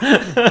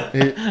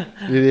 it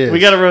is. We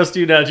got to roast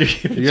you now, You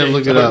got to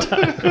look it up.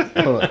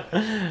 Hold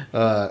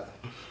on.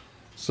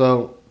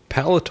 So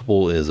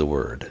Palatable is a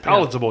word.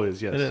 Palatable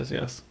is, yes. It is,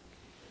 yes.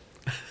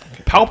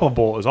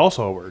 Palpable is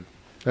also a word.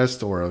 that's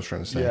the word I was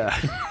trying to say. Yeah.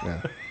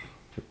 Yeah.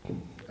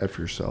 F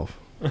yourself.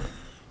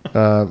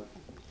 All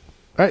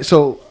right,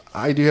 so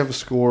I do have a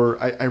score.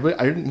 I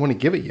didn't want to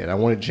give it yet. I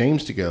wanted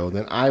James to go,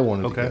 then I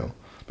wanted Okay. to go.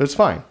 But it's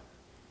fine.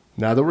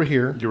 Now that we're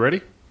here, You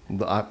ready?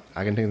 I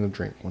can take the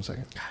drink. 1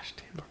 second. Gosh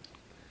damn.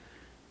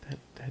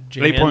 That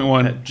Jan,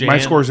 8.1. that Jan- My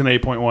score's an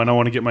 8.1. I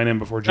want to get mine in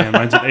before Jan.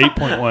 Mine's an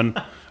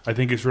 8.1. I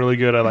think it's really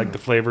good. I like the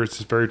flavor. It's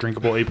just very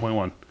drinkable.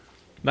 8.1.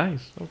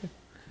 Nice. Okay.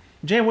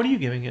 Jan, what are you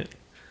giving it?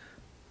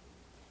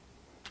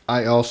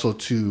 I also,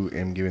 too,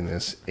 am giving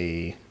this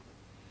a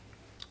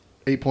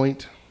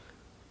 8.7.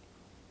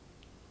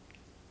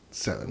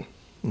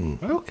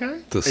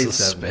 Okay. The 8.7.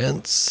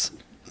 suspense.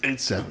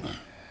 8.7.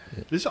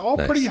 These are all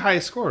Nice. pretty high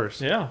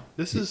scores. Yeah.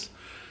 This is.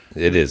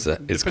 It is.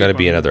 It's going to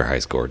be another high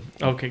score.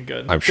 Okay,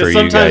 good. I'm 'Cause sure you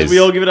sometimes guys- we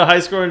all give it a high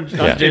score, and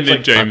Yeah. James,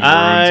 like, James ruins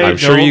I it. I'm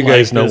sure you don't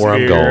guys like know this where I'm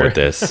beer. going with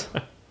this.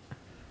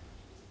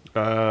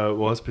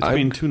 Well, it's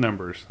between two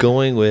numbers.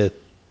 Going with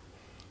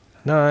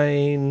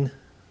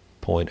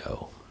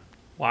 9.0.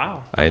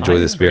 Wow. I enjoy High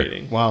this beer.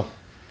 rating. Wow.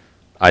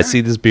 I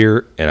see this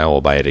beer and I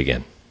will buy it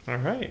again. All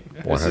right.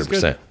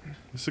 100%.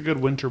 It's a good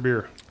winter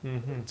beer.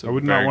 It's I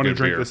would not want to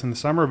drink this in the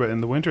summer, but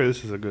in the winter,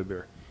 this is a good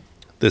beer.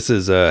 This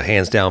is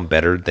hands down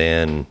better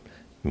than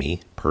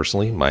me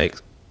personally. My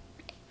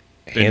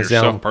hands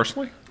down.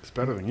 personally. It's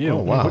better than you. Oh,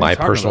 wow. What are My you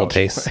talking personal about?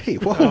 taste. Hey,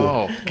 whoa.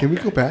 Oh. Can we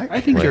go back? I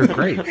think you're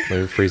great. Let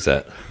me freeze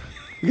that.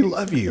 We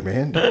love you,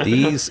 man.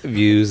 These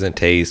views and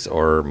tastes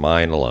are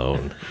mine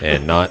alone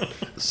and not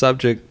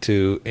subject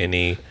to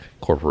any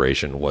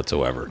corporation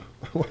whatsoever.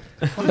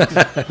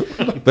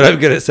 But I'm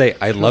gonna say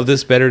I love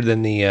this better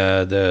than the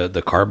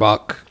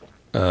Carbach.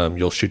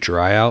 You'll shoot your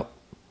eye out.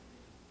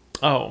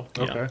 Oh,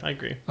 yeah, Okay. I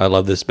agree. I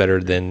love this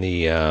better than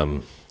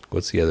the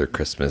what's the other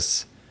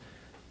Christmas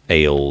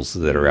ales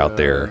that are out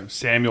there?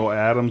 Samuel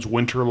Adams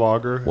Winter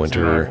Lager.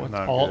 Winter- It's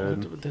not All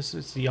good. this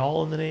is the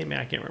all in the name.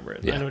 I can't remember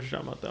it. Yeah. I know what you're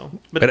talking about though.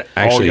 But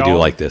I actually all do y'all-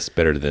 like this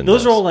better than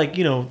Those those. are all like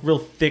real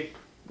thick,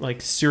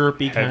 like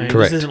syrupy kind.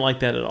 Correct. This isn't like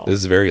that at all. This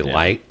is very Yeah.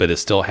 light, but it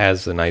still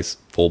has a nice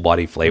full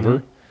body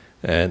flavor,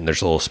 and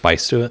there's a little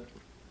spice to it.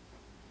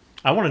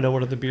 I want to know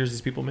what other beers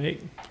these people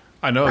make.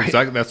 I know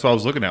exactly. That's what I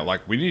was looking at.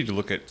 Like, we need to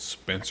look at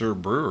Spencer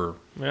Brewer.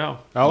 Yeah.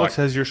 Alex,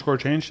 Like- has your score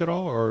changed at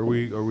all, or are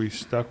we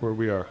stuck where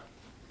we are?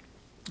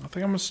 I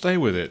think I'm gonna stay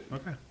with it.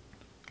 Okay.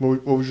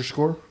 What was your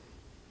score?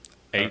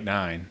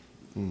 8-9.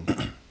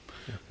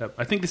 Yep.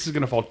 I think this is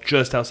going to fall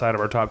just outside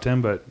of our top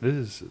 10, but this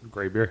is a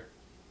great beer.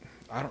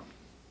 I don't.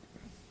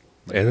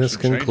 And this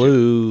should change it.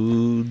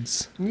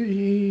 concludes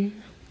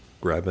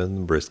grabbing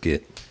the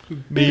brisket.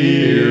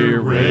 Beer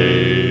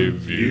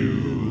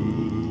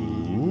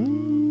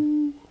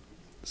review.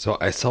 So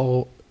I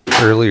saw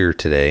earlier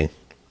today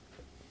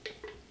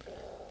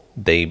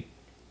they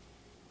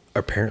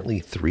apparently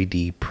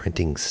 3D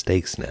printing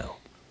steaks now.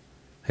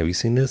 Have you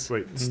seen this?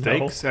 Wait,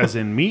 steaks as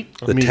in meat?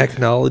 The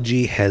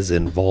technology has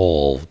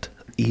evolved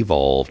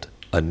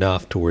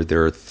enough to where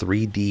they're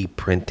 3D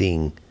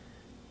printing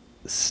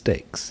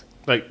steaks.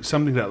 Like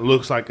something that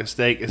looks like a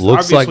steak. It's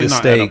Looks obviously like a not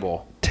steak,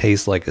 edible.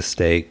 tastes like a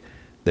steak.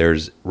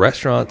 There's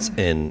restaurants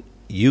in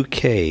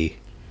UK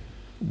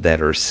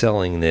that are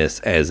selling this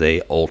as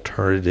a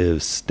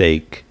alternative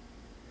steak.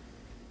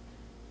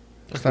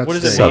 It's not What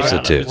is it steak. made out of?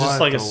 Substitute. Is this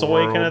like a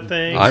soy kind of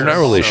thing? I'm not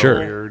really So sure.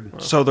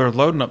 weird. So they're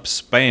loading up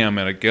Spam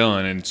in a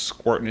gun and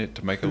squirting it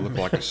to make it look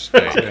like a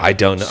steak. I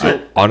don't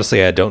know.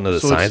 Honestly, I don't know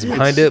the So science it's-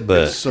 behind it's- it,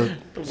 but it's a-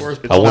 The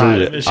worst I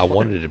wanted design. to, I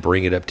wanted to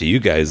bring it up to you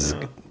guys,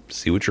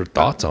 see what your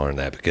thoughts are on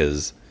that,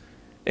 because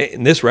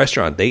in this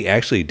restaurant they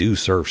actually do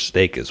serve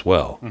steak as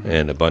well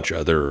and a bunch of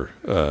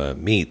other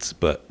meats,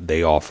 but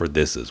they offer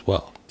this as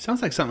well.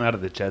 Sounds like something out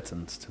of the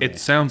Jetsons to me. It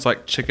sounds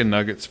like chicken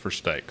nuggets for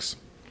steaks.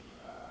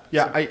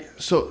 Yeah,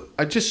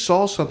 I just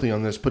saw something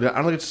on this, but I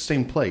don't think it's the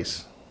same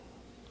place.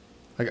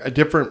 Like a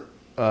different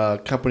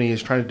company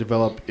is trying to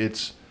develop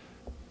its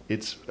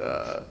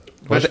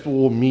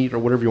vegetable meat or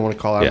whatever you want to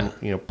call it.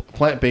 Yeah.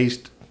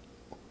 Plant-based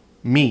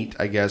meat,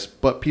 I guess.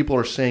 But people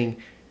are saying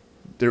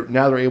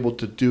they're able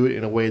to do it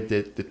in a way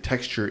that the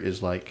texture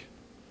is like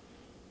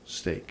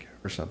steak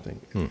or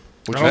something.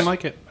 Which I don't is-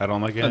 like it. I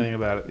don't like anything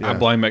about it. I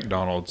blame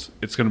McDonald's.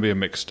 It's going to be a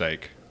mixed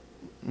steak.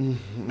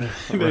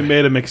 They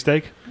made a mixed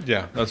steak.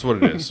 Yeah, that's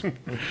what it is.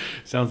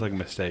 Sounds like a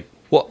mistake.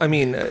 Well, I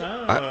mean,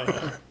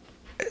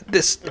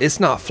 it's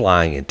not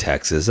flying in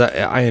Texas.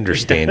 I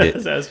understand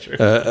it. That's true.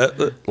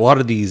 A lot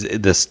of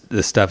this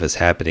stuff is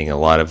happening in a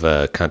lot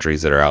of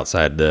countries that are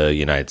outside the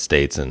United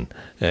States, and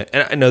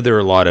I know there are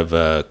a lot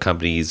of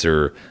companies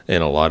or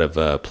in a lot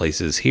of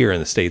places here in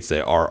the States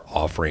that are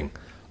offering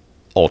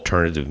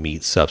alternative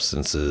meat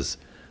substances,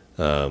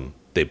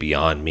 the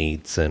Beyond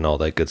Meats and all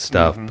that good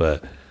stuff.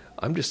 But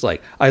I'm just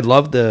like, I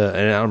love and I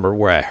don't remember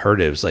where I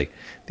heard it. It was like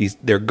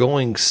they're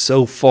going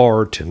so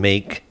far to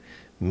make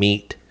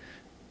meat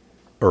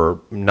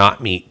or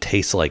not meat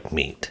taste like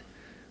meat.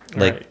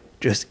 Like, Right.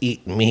 just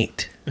eat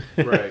meat.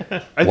 Right.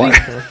 I What?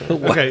 think.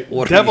 Okay,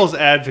 what are devil's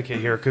advocate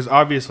here, because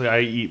obviously I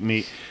eat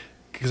meat,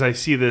 because I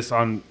see this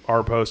on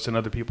our posts and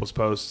other people's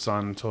posts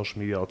on social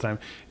media all the time.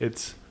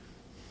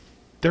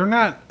 They're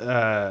not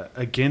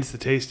against the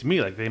taste of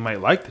meat. Like, they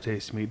might like the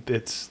taste of meat.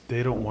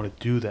 They don't want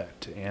to do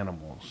that to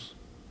animals.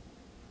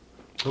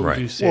 What Right.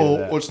 would you say to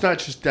that? Well, it's not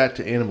just that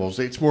to animals.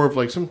 It's more of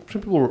like some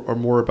people are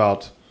more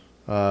about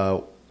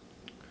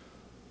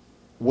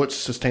what's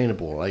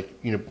sustainable.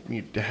 Like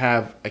to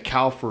have a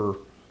cow for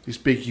these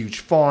big huge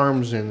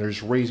farms and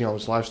there's raising all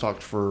this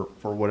livestock for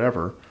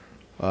whatever,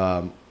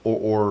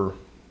 or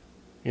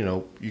you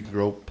can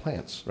grow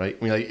plants, right?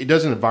 I mean, like, it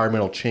does an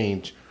environmental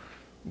change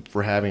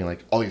for having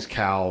like all these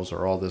cows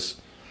or all this.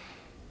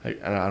 I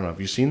don't know.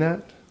 Have you seen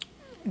that?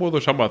 Well,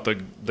 they're talking about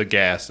the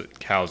gas that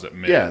cows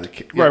emit. Yeah.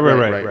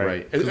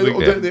 Right. And,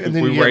 We, and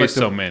then we you have, raise like,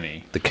 so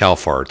many. The cow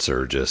farts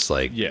are just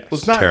like Yes. Well,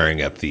 it's not-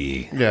 tearing up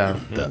the Yeah.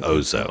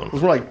 ozone. It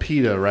was more like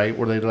PETA, right?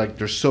 Where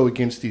they're so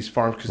against these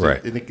farms because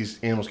Right. they think these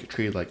animals get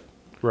treated like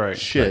Right.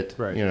 shit.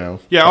 Right.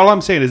 Yeah. All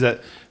I'm saying is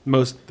that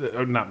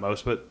not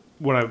most, but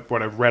what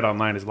I've read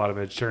online is a lot of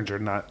vegetarians are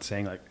not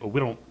saying like, oh, we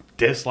don't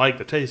dislike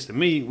the taste of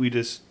meat. We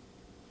just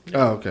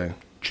Oh, okay.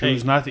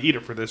 choose not to eat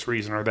it for this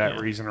reason or that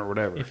Yeah. reason or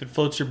whatever. If it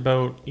floats your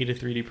boat, eat a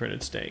 3D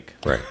printed steak.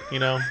 Right.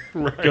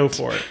 Go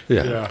for it.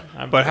 Yeah.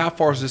 But how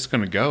far is this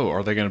going to go?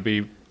 Are they going to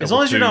be As able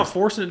long as you're to- not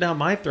forcing it down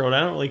my throat, I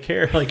don't really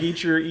care. Like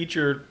eat your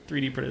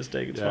 3D printed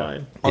steak. It's Yeah.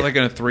 fine. Are they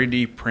going to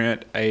 3D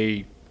print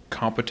a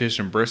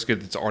competition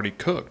brisket that's already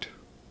cooked?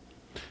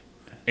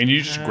 And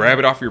you just grab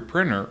it off your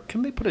printer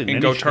Can they put it in and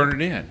any go shape?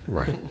 turn it in.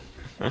 Right.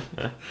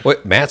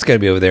 What Matt's gonna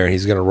be over there, and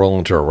he's gonna roll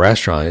into a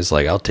restaurant. He's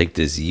like, "I'll take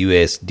this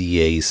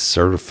USDA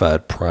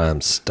certified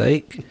prime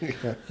steak,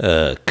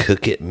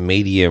 cook it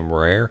medium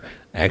rare.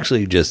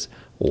 Actually, just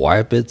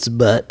wipe its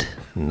butt,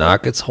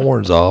 knock its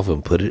horns off,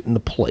 and put it in the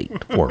plate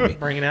for me."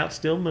 Bring it out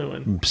still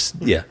mooing. Psst,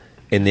 yeah,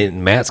 and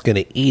then Matt's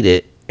gonna eat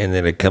it, and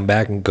then it come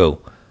back and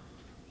go,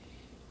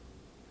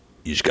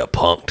 "You just got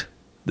punked.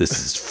 This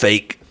is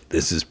fake.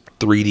 This is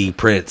 3D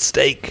printed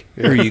steak.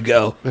 Here you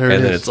go." There it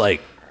and then is. it's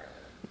like,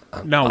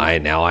 No,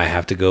 I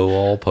have to go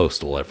all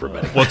postal,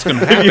 everybody. what's going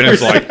to happen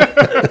is like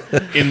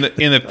in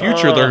the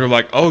future they're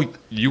like, oh,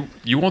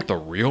 you want the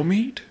real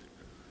meat?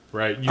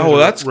 Right. You Oh,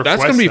 have to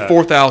that's going request to be that.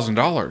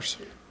 $4,000,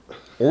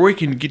 or we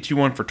can get you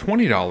one for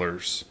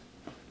 $20.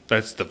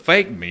 That's the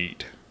fake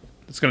meat.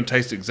 It's going to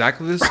taste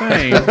exactly the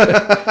same.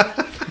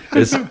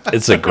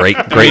 It's a great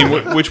I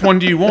mean, which one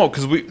do you want?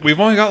 Because we've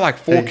only got like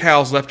 4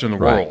 cows left in the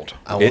Right. world.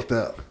 I want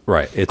that.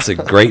 right. It's a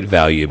great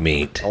value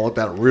meat. I want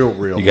that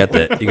real. You got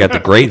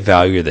the great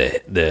value of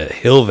the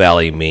Hill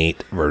Valley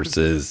meat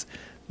versus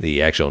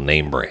the actual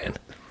name brand.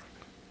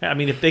 I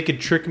mean, if they could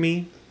trick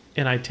me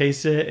and I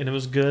taste it and it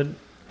was good,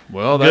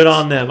 Well, good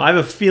on them. I have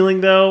a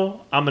feeling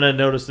though, I'm gonna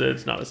notice that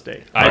it's not a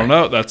steak. I don't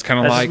know. That's kind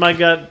of That's like just my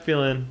gut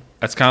feeling.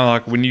 that's kind of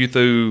like when you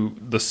threw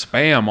the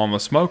Spam on the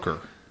smoker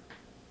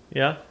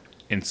Yeah.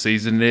 and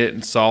seasoned it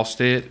and sauced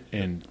it,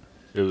 and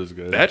It was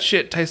good. that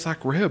shit tastes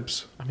like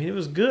ribs. I mean, it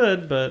was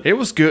good, but It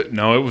was good.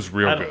 No, it was I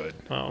real don't- good.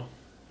 Oh,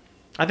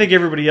 I think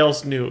everybody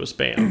else knew it was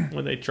Spam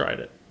when they tried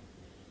it.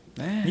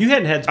 You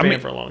hadn't had Spam I mean-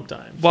 for a long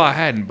time. Well, I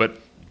hadn't, but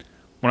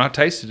when I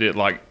tasted it,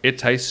 like it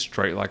tastes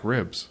straight like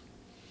ribs.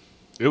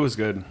 It was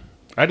good.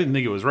 I didn't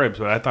think it was ribs,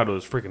 but I thought it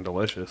was freaking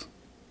delicious.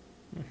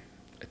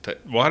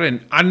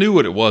 I knew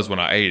what it was when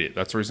I ate it.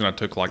 That's the reason I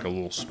took like a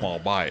little small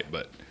bite.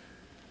 But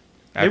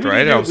Maybe after we I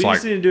ate need it, to- I was we like,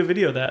 just need to do a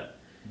video of that.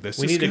 "This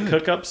We is need good." to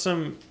cook up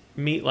some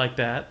meat like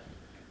that,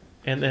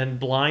 and then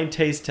blind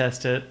taste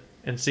test it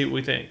and see what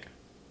we think.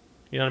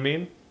 You know what I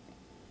mean?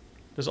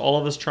 Just all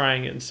of us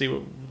trying it and see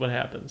what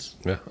happens.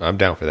 Yeah, I'm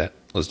down for that.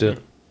 Let's do it.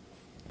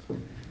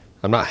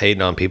 I'm not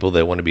hating on people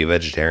that want to be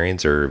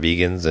vegetarians or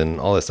vegans and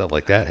all that stuff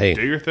like that. Hey,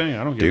 Do your thing.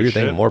 I don't give do a your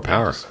shit. thing. More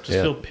power. Just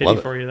Yeah, feel pity love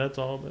it. for you. That's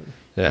all. But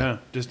Yeah. Yeah.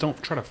 Just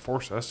don't try to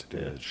force us to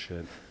do Yeah. that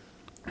shit.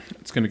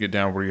 It's gonna get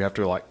down where you have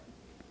to like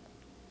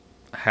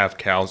have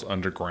cows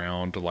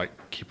underground to like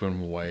keep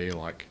them away.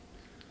 Like,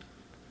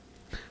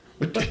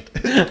 what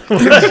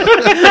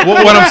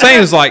I'm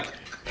saying is like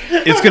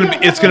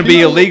it's gonna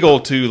be illegal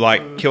to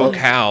like kill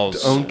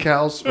cows Own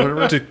cows,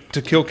 whatever.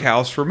 to kill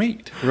cows for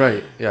meat.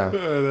 Right. Yeah.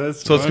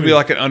 That's So it's gonna be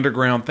like an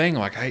underground thing.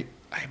 Like, hey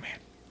man,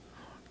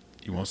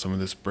 you want some of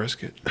this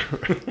brisket?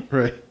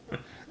 Right.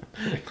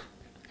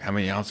 How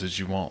many ounces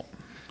you want?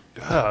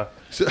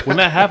 when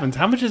that happens,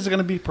 how much is it going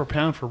to be per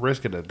pound for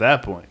brisket at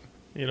that point?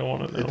 you don't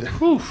want to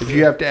know If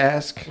you have to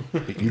ask,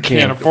 you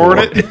Can't afford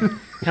it.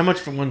 how much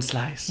for one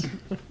slice.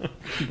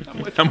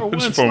 How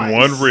much for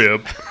one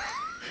rib?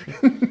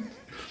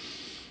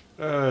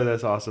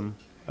 That's awesome.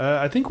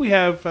 I think we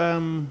have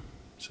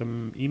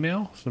some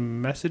email,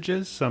 some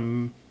messages,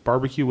 some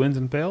barbecue wins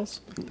and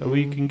fails that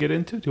we can get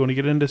into. Do you want to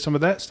get into some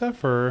of that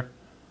stuff, or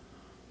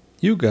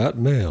You got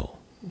mail.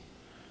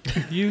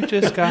 you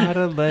just got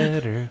a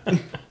letter?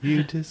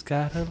 You just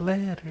got a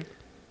letter.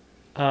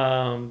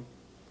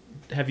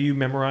 Have you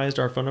memorized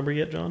our phone number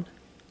yet, John?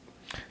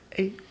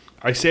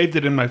 I saved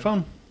it in my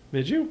phone.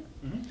 Did you?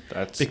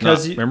 That's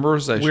Because not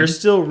memorization. We're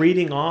still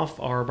reading off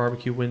our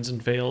barbecue wins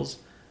and fails,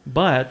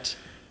 but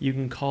you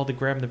can call the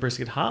Grab the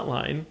Brisket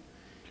hotline.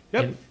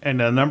 Yep. And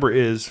the number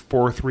is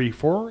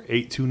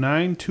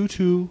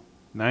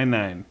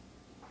 434-829-2299.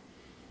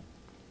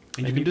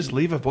 And you can just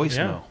leave a voicemail.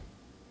 Yeah.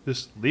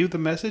 Just leave the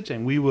message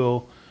and we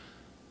will,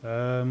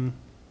 we'll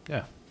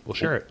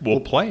share it. We'll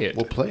play it.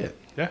 we'll play it.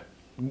 Yeah.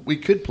 We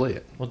could play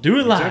it. We'll do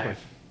it live.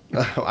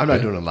 Exactly. I'm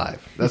not doing it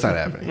live. That's not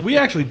happening. We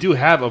actually do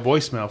have a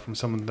voicemail from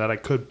someone that I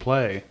could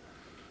play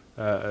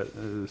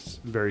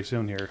very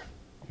soon here,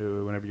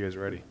 whenever you guys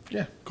are ready.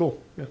 Yeah.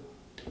 Cool. Yeah.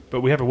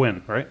 But we have a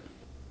win, right?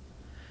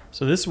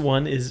 So this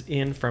one is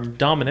in from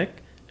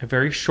Dominic, a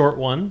very short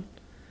one.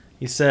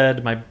 He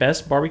said, "My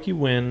best barbecue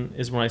win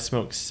is when I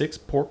smoked 6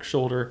 pork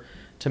shoulder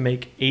to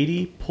make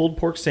 80 pulled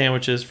pork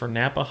sandwiches for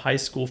Napa High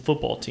School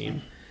football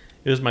team.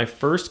 It was my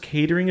first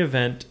catering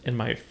event and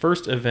my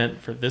first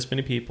event for this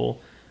many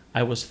people.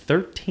 I was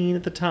 13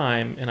 at the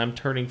time, and I'm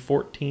turning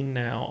 14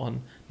 now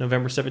on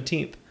November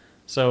 17th.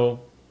 So,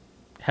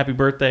 happy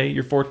birthday!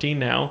 You're 14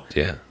 now,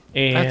 Yeah.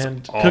 and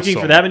That's cooking for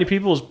awesome. that many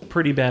people is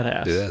pretty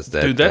badass.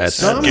 Dude, That's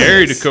that's-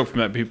 scary to cook from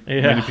that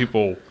Yeah. many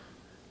people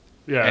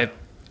Yeah. at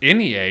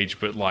any age,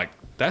 but like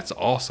that's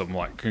awesome.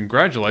 Like, yeah,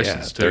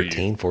 congratulations to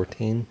 13,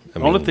 14. I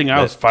The only mean, thing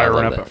I was that- firing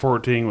love up that. at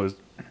 14 was,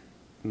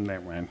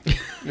 never mind.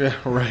 Yeah.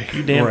 Right.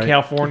 You damn right.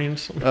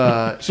 Californians.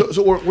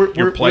 So where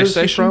Your where's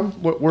he PlayStation? from?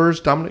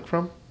 Where's Dominic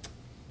from?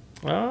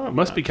 Oh, It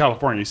must be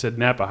California. You said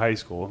Napa High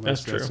School.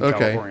 That's true. in Okay.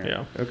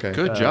 California. Yeah. Okay.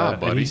 Good job,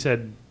 And buddy. he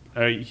said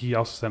he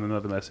also sent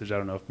another message. I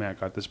don't know if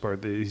Matt got this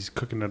part. That he's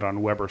cooking it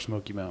on Weber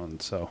Smoky Mountain.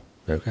 So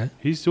Okay.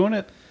 he's doing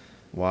it.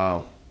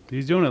 Wow.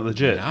 He's doing it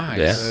legit. Nice.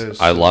 Yeah, That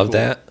is I so love cool.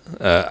 that.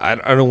 I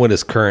don't know what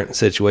his current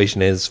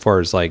situation is as far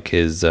as like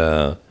his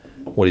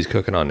what he's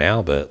cooking on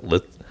now, but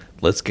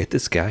let's get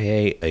this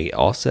guy a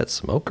offset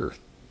smoker.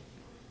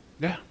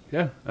 Yeah,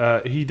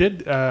 yeah. He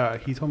did.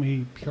 He told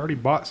me he already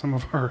bought some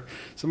of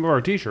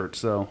our T-shirts.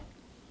 So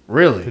the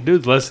Really?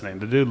 dude's listening.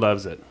 The dude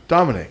loves it.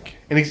 Dominic.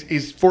 And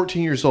he's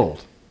 14 years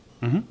old.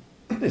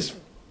 Mm-hmm. This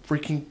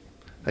freaking,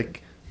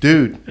 like,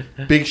 dude,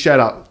 big shout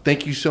out.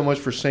 Thank you so much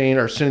for sending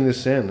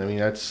this in. I mean,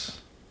 that's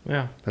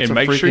Yeah. a And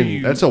make sure freaking-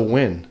 you- that's a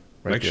win.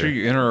 Right Make there. sure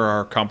you enter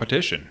our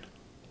competition,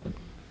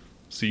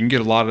 so you can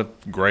get a lot of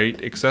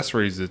great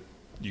accessories that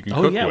you can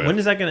Oh cook yeah. with. When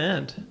is that going to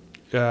end?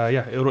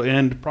 Yeah, it'll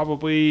end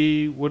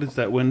probably. What is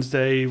that?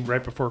 Wednesday,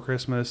 right before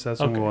Christmas. That's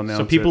when we'll announce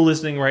So people it.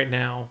 listening right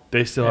now,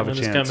 They still and have a when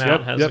this chance. come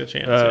out, has a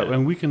chance, yeah.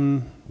 And we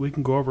can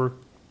go over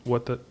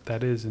what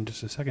that is in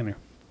just a second here.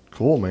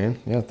 Cool, man.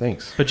 Yeah,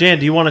 thanks. But Jan,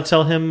 do you want to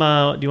tell him?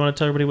 Do you want to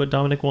tell everybody what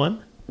Dominic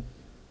won?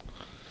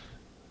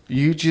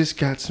 You just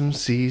got some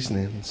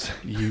seasonings.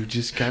 You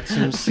just got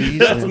some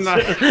seasonings.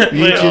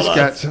 You Wait, hold just on.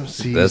 got some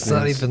seasonings. That's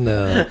not even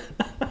the.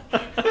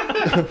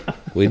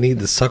 We need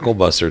the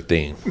Sucklebuster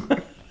theme.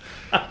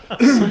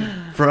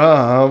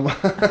 from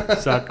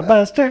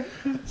Suckbuster.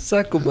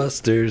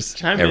 Sucklebusters.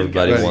 Chime in,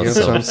 Everybody guys. wants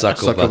Some some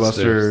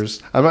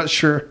Sucklebusters. I'm not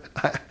sure.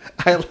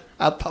 I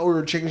thought we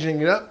were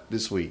changing it up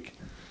this week.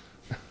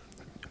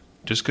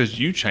 Just because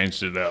you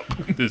changed it up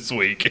this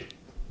week.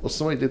 Well,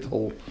 somebody did the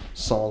whole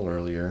song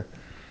earlier.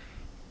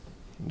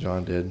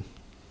 John did.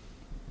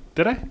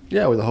 Did I?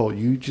 Yeah, with the whole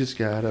 "you just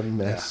got a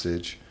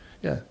message."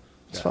 Yeah,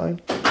 it's fine.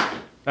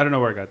 I don't know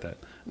where I got that.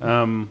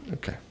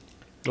 Okay,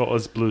 Well,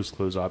 it's Blue's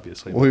Clues,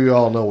 obviously. we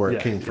all know where it Yeah,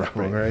 came yeah,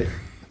 from, right?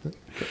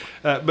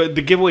 But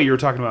the giveaway you were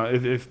talking about,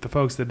 if the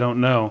folks that don't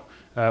know,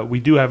 we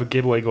do have a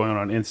giveaway going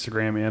on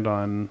Instagram and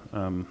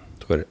on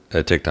Twitter,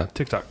 TikTok.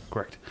 TikTok,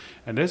 correct.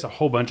 And there's a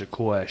whole bunch of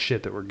cool ass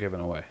shit that we're giving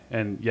away.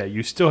 And yeah,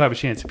 you still have a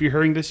chance. If you're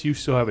hearing this, you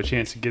still have a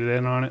chance to get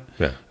in on it.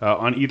 Yeah.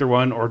 On either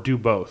one or do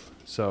both.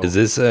 So Is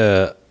this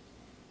a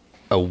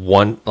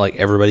one like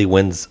everybody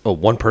wins?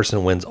 One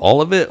person wins all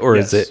of it, or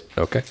is Yes. it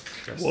okay?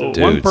 Well,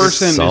 Dude, one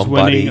person is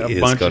somebody winning a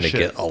bunch of going to shit.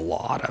 get a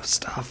lot of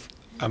stuff.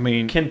 I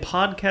mean, Can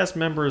podcast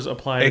members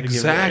apply to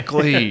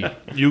exactly.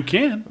 you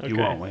can. You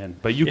Okay. won't win,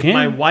 but you If can.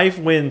 my wife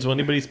wins, will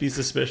anybody be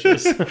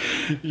suspicious?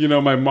 You know,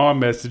 my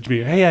mom messaged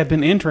me, "Hey, I've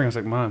been entering." I was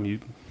like, "Mom, you're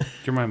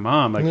my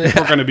mom." Like,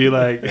 people are going to be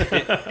like,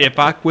 If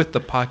I quit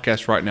the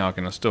podcast right now,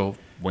 can I still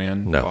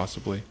win? No.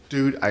 Possibly.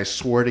 Dude, I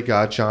swear to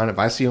God, John, if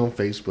I see on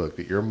Facebook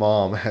that your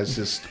mom has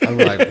just, I'm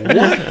like,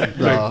 what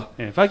the?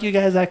 "Yeah, fuck you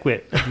guys, I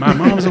quit. My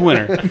mom's a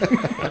winner."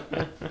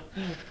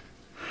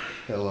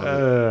 I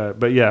love it.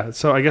 But yeah,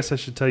 so I guess I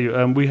should tell you,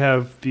 we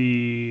have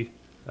the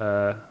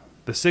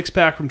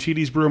 6-pack from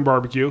Cheaty's Brew and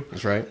Barbecue,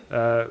 That's right.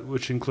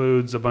 which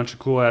includes a bunch of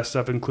cool ass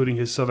stuff, including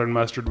his Southern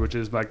mustard, which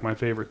is like my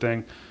favorite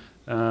thing.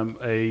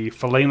 A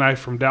fillet knife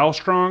from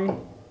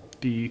Dalstrong,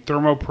 the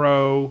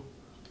ThermoPro,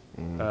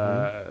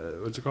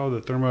 what's it called?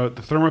 The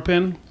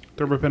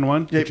Thermopin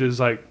 1, Yep. which is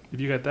like, if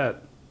you got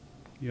that,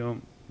 you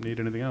don't need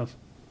anything else.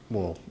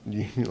 Well,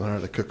 you learn how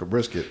to cook a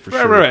brisket for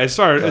Right, sure. right.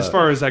 As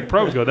far as like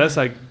pros go, that's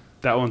like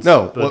that one's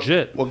No,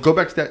 legit. Well, go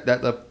back to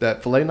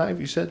that fillet knife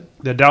you said.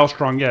 The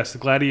Dalstrong, yes, the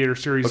Gladiator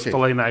Series Okay.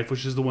 fillet knife,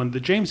 which is the one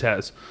that James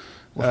has,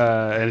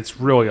 and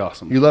it's really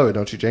awesome. You love it,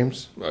 don't you,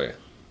 James? Oh yeah,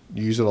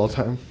 You use it all the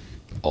time.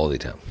 all the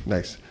time.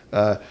 Nice.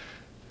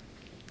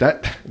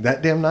 That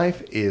damn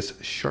knife is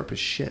sharp as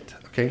shit.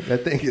 Okay,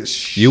 that thing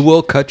is. You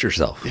will cut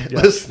yourself.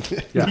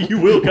 Listen. You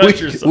will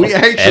cut yourself. We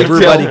actually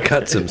Everybody tell,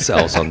 cuts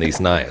themselves on these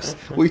knives.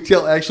 we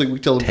tell Take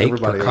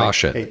everybody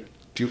precaution. Like,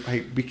 hey,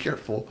 be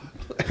careful.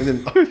 And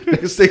then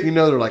next thing you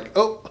know, they're like,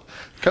 oh,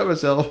 cut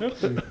myself.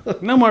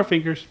 No more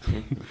fingers.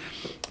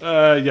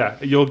 Yeah,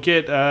 you'll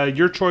get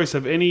your choice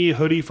of any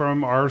hoodie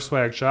from our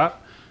swag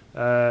shop.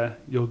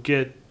 You'll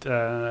get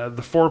the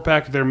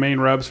 4-pack of their main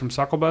rubs from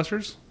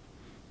Sucklebusters.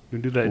 You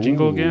can do that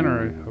jingle again, or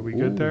are we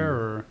good there?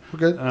 Or We're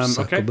good. okay,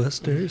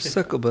 Sucklebusters,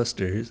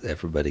 Sucklebusters.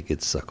 Everybody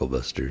gets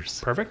Sucklebusters.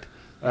 perfect.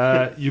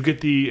 You get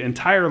the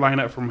entire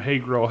lineup from Hey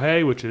Grill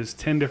Hey, which is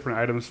 10 different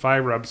items,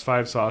 5 rubs,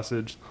 5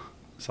 sausage.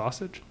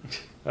 Nope.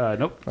 I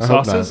hope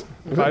Sauces.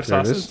 not. 5 There it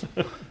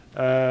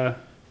sauces.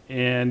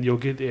 And you'll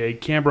get a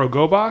Cambro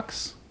Go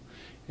Box,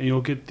 and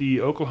you'll get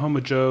the Oklahoma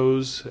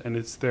Joe's, and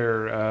it's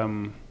their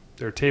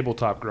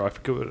tabletop grill. I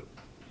forget what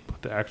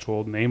the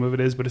actual name of it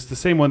is, but it's the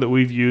same one that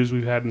we've used.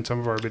 We've had in some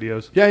of our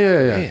videos. Yeah.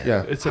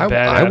 Man, It's a I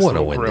badass want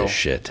to little win grill. this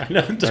shit. I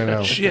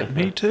know. Shit,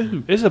 me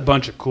too. It's a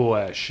bunch of cool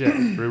ass shit.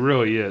 It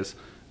really is.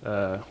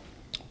 That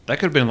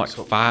could have been like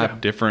 5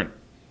 different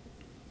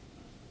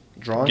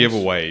Drawings.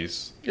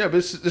 giveaways. Yeah, but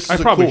this is I a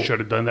probably cool. should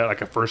have done that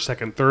like a first,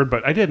 second, third,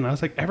 but I didn't. I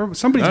was like,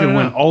 somebody's gonna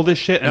win all this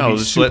shit and No, be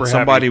just super let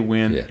somebody happy.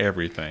 win Yeah.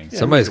 everything.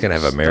 Somebody's gonna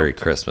have a Merry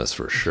Christmas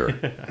for sure.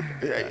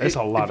 It's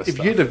a lot of If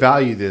stuff. you had to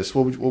value this,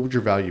 what would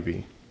your value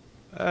be?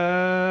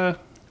 Let's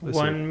see.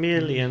 $1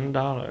 million.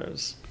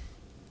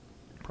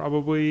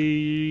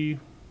 Probably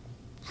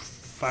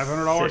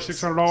 $500,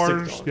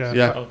 $600. $6. Yeah,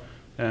 Yeah. Oh,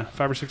 yeah,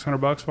 $500 or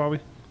 $600 probably.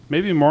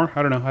 Maybe more.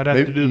 I don't know. I'd have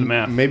to do the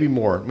math. Maybe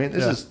more. Man,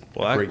 this Yeah. is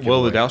Well, great the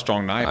giveaway. Dow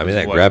Strong knife. I mean, is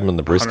that what, grabbing on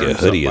the brisket 100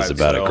 hoodie by is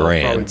about itself,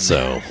 $1,000, probably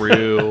so-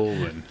 grill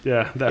and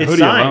Yeah, that It's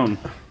hoodie signed.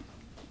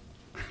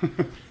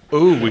 alone.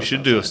 ooh, we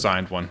should do a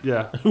signed one.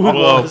 Yeah.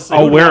 Well,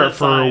 I'll wear it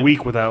for a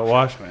week without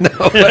washing it.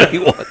 Nobody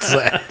wants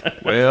that.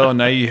 Well,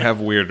 now you have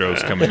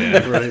weirdos coming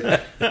in. Right.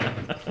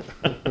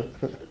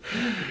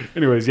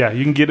 Anyways, yeah,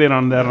 you can get in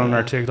on that on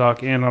our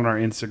TikTok and on our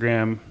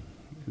Instagram.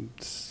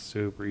 It's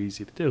super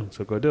easy to do,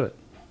 so go do it.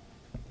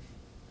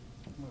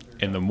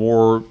 And the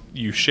more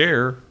you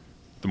share,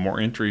 the more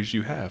entries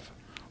you have,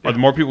 or the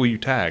more people you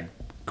tag,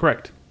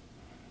 Correct.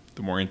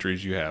 the more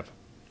entries you have.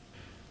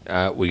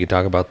 We can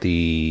talk about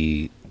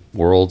the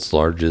world's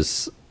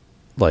largest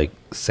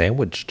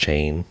sandwich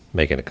chain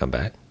making a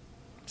comeback.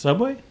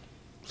 Subway?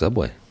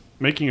 Subway.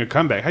 Making a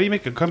comeback. How do you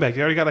make a comeback?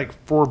 You already got like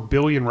 4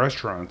 billion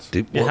restaurants.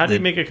 Dude, Yeah, well, how do you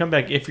they- make a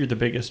comeback if you're the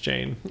biggest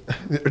chain?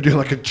 They're doing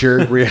like a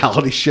Jared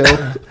reality show.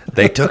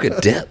 They took a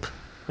dip.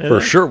 Did For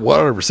they? sure,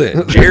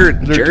 100%.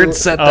 Jared doing-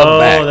 set them Oh,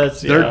 back.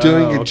 that's They're yeah.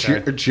 doing Oh, a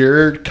okay.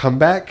 Jared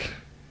comeback.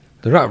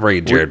 They're not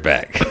bringing Jared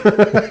back.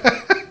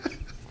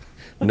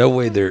 No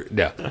way they're...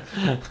 No.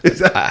 Is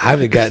that? I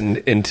haven't gotten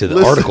into the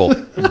Listen. article.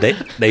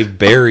 They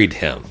buried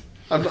him.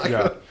 I'm not. Yeah.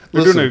 Gonna,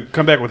 They're listen, doing a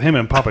comeback with him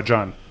and Papa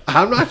John.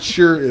 I'm not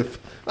sure if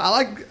I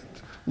like.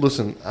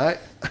 Listen, I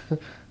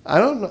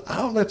don't know. I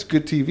don't. That's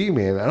good TV,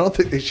 man. I don't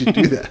think they should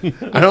do that.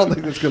 I don't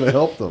think that's going to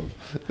help them.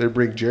 They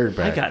bring Jared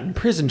I back. got in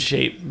prison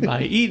shape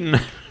by eating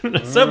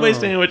Subway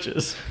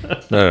sandwiches.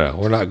 No,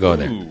 we're not going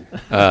there.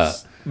 Ooh.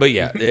 But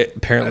yeah,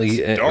 apparently,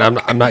 That's and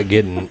dark. I'm not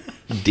getting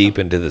deep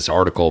into this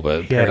article,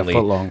 but He had a apparently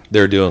foot long.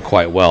 they're doing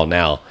quite well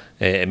now.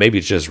 And maybe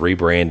it's just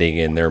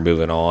rebranding and they're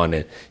moving on.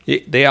 And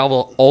they have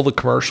all the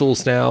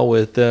commercials now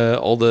with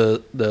all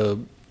the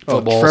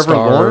football Trevor stars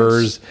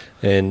Lawrence?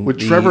 and With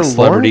the Trevor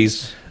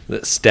celebrities.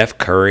 Steph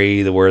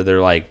Curry, where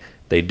they're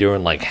they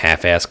doing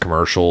half-ass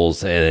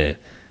commercials and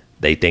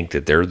they think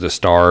that they're the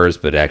stars,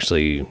 but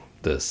actually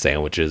the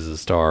sandwich is the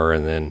star.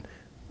 And then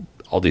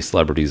all these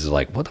celebrities are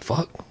like, what the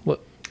fuck? What?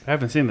 I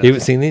haven't seen that. You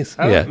haven't seen these?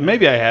 Yeah.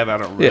 Maybe I have. I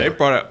don't remember. Yeah. They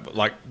brought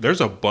up there's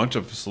a bunch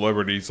of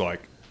celebrities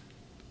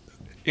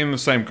in the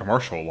same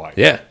commercial.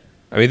 Yeah.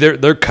 I mean,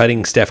 they're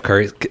cutting Steph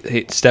Curry.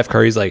 Steph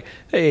Curry's like,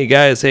 hey,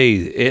 guys,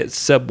 it's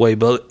Subway,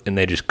 but... And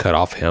they just cut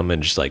off him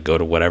and just, go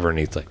to whatever. And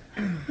he's like,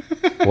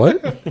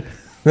 what?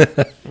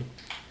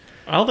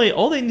 All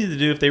they need to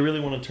do if they really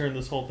want to turn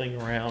this whole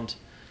thing around,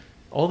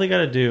 all they got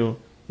to do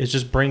is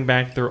just bring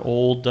back their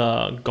old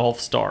golf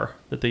star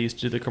that they used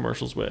to do the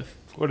commercials with.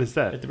 What is If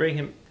that? they bring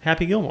him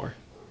Happy Gilmore.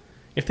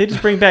 If they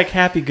just bring back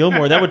Happy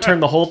Gilmore, that would turn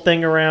the whole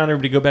thing around.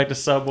 Everybody go back to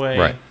Subway.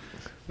 Right.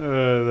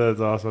 That's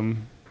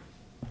awesome.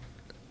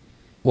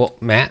 Well,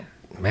 Matt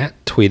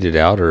tweeted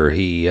out, or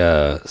he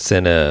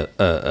sent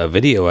a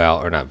video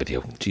out, or not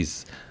video,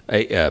 jeez,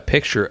 a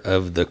picture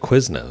of the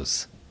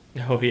Quiznos.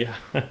 Oh yeah,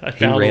 I He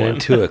found ran one.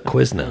 into a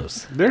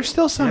Quiznos. There's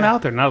still some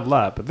out there, not a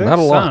lot, but there's Not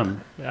a lot.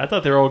 some. I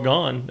thought they were all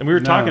gone, and we were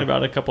No. talking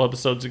about it a couple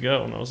episodes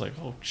ago, and I was like,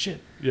 "Oh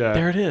shit, Yeah.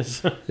 there it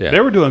is." Yeah. They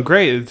were doing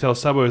great until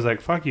Subway was like,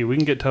 "Fuck you, we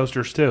can get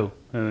toasters too,"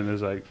 and then it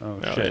was like, "Oh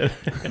shit."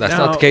 That's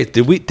Now, not the case.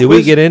 Did we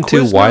Quiz- get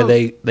into why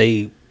Quiznos-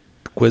 they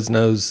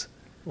Quiznos?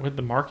 With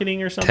the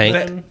marketing or something.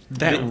 Tank.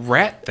 That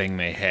rat thing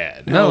they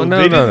had. No,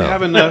 they didn't no.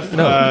 have enough.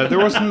 There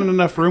wasn't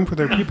enough room for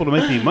their people to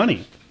make any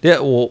money. Yeah,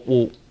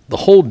 well, the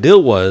whole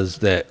deal was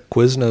that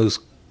Quiznos,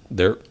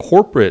 their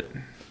corporate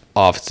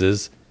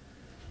offices,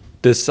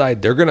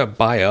 decide they're going to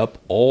buy up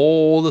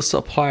all the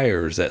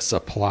suppliers that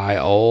supply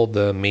all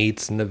the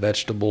meats and the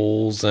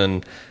vegetables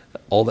and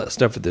all that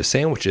stuff for their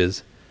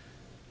sandwiches,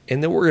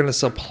 and then we're going to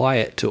supply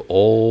it to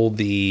all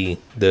the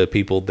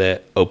people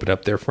that open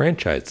up their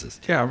franchises.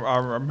 Yeah, I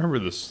remember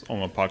this on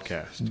the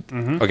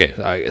podcast.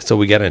 Okay, so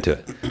we got into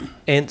it.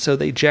 And so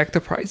they jacked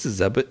the prices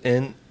up,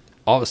 and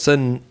all of a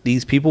sudden,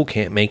 these people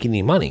can't make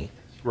any money.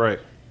 Right.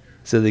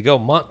 So they go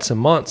months and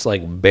months,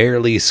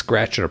 barely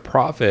scratching a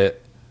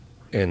profit,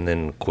 and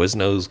then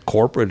Quiznos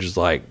corporate is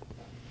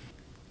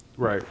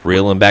Right.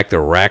 reeling back the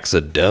racks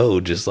of dough,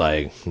 just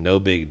no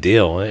big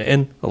deal.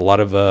 And a lot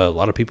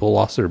of people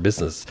lost their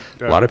business.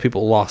 Yeah. A lot of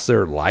people lost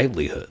their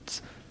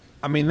livelihoods.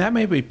 I mean, that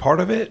may be part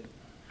of it.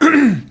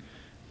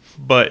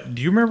 But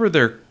do you remember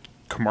their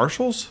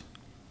commercials?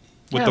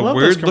 Yeah, I love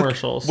those look-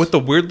 commercials. with the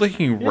weird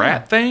looking Yeah.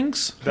 rat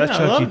things? That's Yeah, I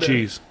Chuck E. loved it.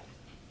 Cheese.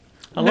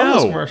 I love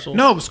those commercials.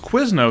 No, it was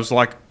Quiznos,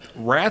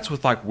 rats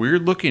with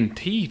weird looking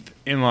teeth,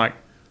 and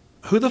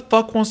who the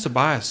fuck wants to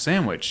buy a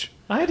sandwich?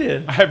 I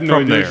did. I have no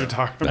From idea there. what you're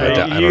talking I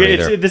about. don't- You-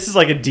 either. this is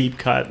a deep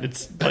cut.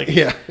 It's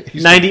Yeah.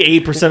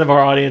 98% of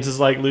our audience is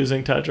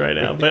losing touch right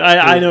now. But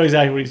I know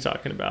exactly what he's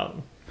talking about.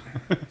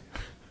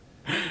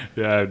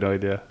 Yeah, I have no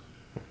idea.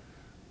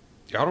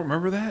 Y'all don't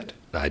remember that?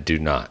 I do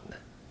not.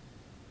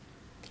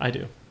 I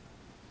do.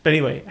 But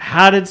anyway,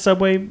 how did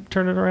Subway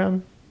turn it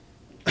around?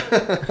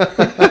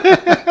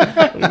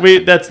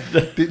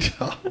 Did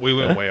y'all? We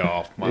went way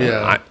off.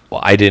 Yeah.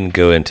 I didn't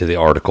go into the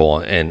article,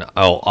 and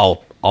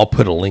I'll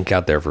put a link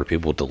out there for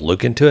people to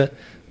look into it.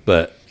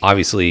 But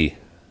obviously,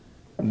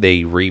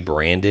 they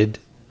rebranded,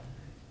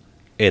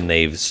 and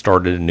they've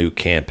started a new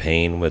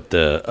campaign with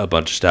a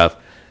bunch of stuff.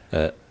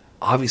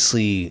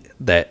 Obviously,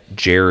 that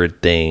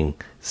Jared thing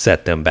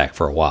set them back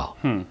for a while.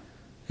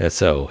 And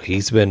so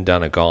he's been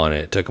done and gone,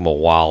 and it took him a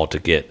while to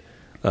get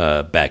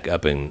back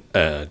up and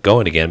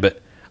going again.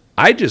 But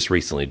I just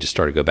recently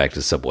started to go back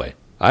to Subway.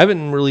 I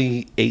haven't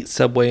really ate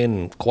Subway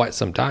in quite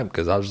some time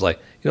because I was like,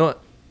 you know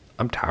what?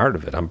 I'm tired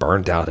of it. I'm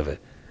burned out of it.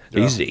 I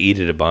used to eat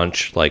it a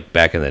bunch, like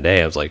back in the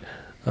day. I was like,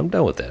 I'm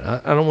done with that.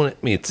 I don't want it.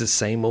 I mean, it's the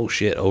same old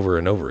shit over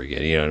and over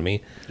again. You know what I mean?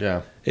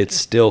 Yeah. It's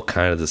still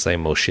kind of the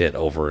same old shit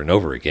over and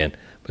over again,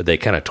 but they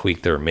kind of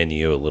tweak their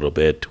menu a little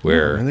bit to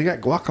where, And they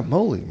got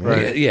guacamole,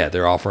 man. yeah,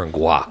 they're offering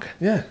guac.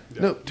 Yeah.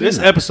 No, dude. This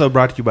episode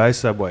brought to you by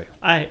Subway.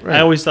 I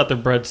always thought their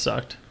bread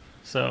sucked,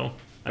 so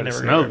I But it never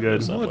smelled got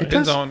good. Subway. It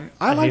depends does. on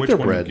I like which their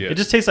one you bread. get. It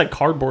just tastes like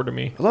cardboard to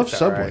me. I love It's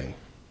Subway. alright.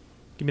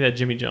 Give me that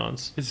Jimmy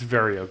John's. It's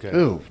very okay.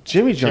 Ooh,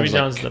 Jimmy John's.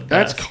 John's like, the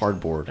that's best.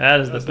 cardboard.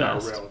 That is That's the not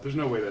best. real. There's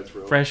no way that's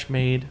real. Fresh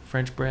made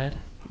French bread.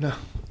 No,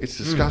 it's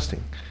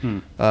disgusting.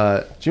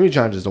 Jimmy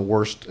John's is the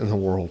worst in the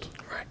world.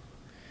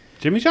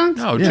 Jimmy John's?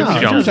 No, Yeah. Jimmy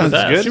Jimmy John's John's is is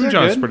good. good. Jimmy They're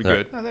John's is good. pretty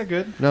good. No, they're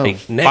good. No. Hey,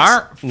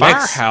 next,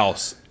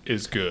 Firehouse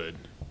is good.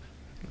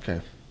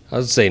 Okay. I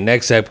was say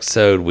next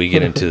episode we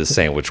get into the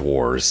sandwich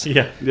wars. Yeah.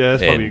 Yeah,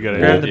 that's probably a And good we'll,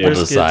 Grab idea. the we'll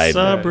brisket decide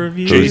sub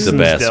review. who's the Jason's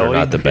best or Deli.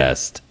 not the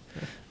best.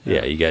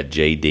 Yeah, you got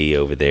JD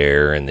over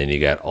there, and then you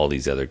got all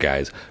these other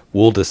guys.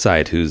 We'll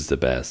decide who's the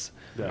best.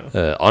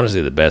 Yeah.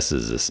 Honestly, the best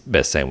is the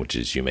best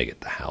sandwiches you make at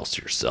the house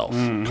yourself.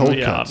 Cold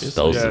Yeah, cuts. obviously.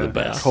 Those are Yeah. the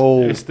best.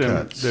 Cold It's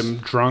cuts. them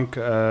drunk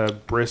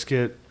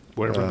brisket,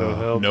 whatever the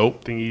hell.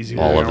 Nope. Thing easy.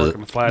 All They're of it.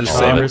 working flat The, All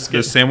top. of it. sandwich,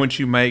 the sandwich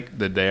you make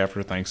the day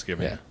after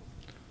Thanksgiving. Yeah.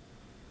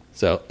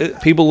 So,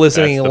 people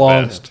listening That's the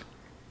along, best.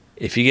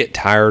 if you get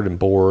tired and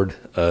bored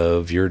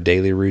of your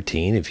daily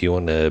routine, if you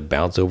want to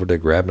bounce over to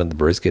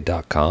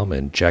grabbingthebrisket.com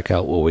and check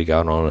out what we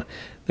got on,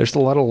 there's a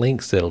lot of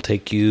links that'll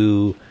take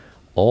you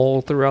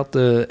all throughout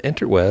the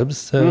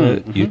interwebs,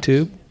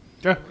 YouTube,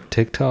 Yeah.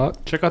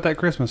 TikTok, Check out that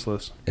Christmas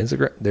list.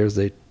 Instagram. There's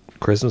a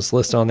Christmas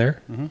list on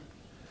there.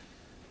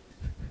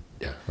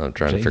 Yeah, I'm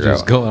trying to James figure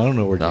is out. going. I don't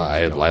know where. No, James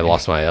I is going.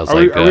 lost my. I was Are,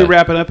 like, we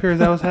wrapping up here? Is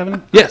that what's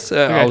happening? yes,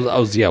 I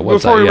was. Yeah. Website,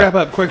 Before we yeah. wrap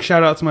up, quick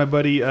shout out to my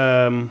buddy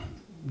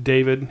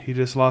David. He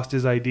just lost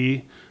his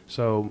ID,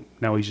 so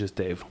now he's just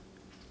Dave.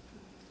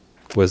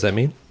 What does that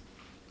mean?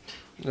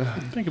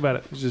 Think about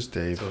it. It's just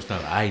Dave. So it's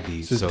not ID.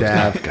 It's just so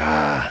Dav. It's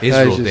not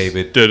Israel just-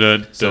 David.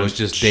 Dun-dun, So it's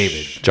dun. just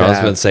David. John's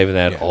Dab. been saving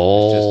that Yeah, it's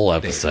all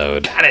just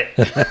episode.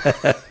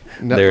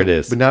 No, There it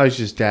is. But now he's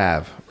just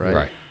Dav, right?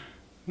 Right.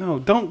 No,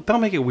 don't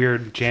make it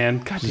weird, Jan.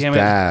 God Just damn it.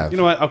 Dav. You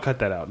know what? I'll cut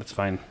that out. It's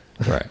fine.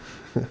 Right.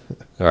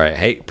 All right.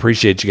 Hey,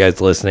 appreciate you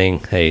guys listening.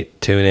 Hey,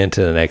 tune in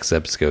to the next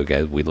episode,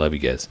 guys. We love you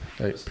guys.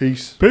 Hey,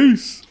 peace.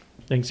 Peace.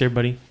 Thanks,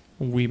 everybody.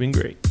 We've been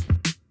great.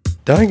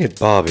 Dang it,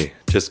 Bobby.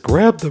 Just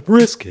grab the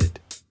brisket.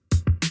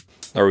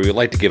 All right, we would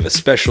like to give a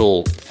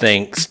special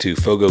thanks to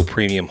Fogo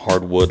Premium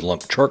Hardwood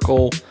Lump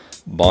Charcoal,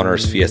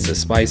 Bonner's Fiesta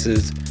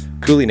Spices,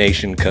 Cooley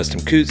Nation Custom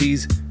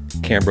Koozies,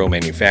 Cambro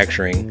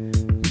Manufacturing,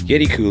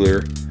 Yeti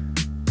Cooler,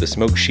 the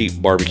Smoke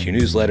Sheep Barbecue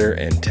Newsletter,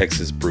 and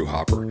Texas Brew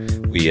Hopper.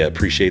 We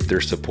appreciate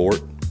their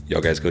support.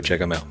 Y'all guys go check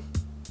them out.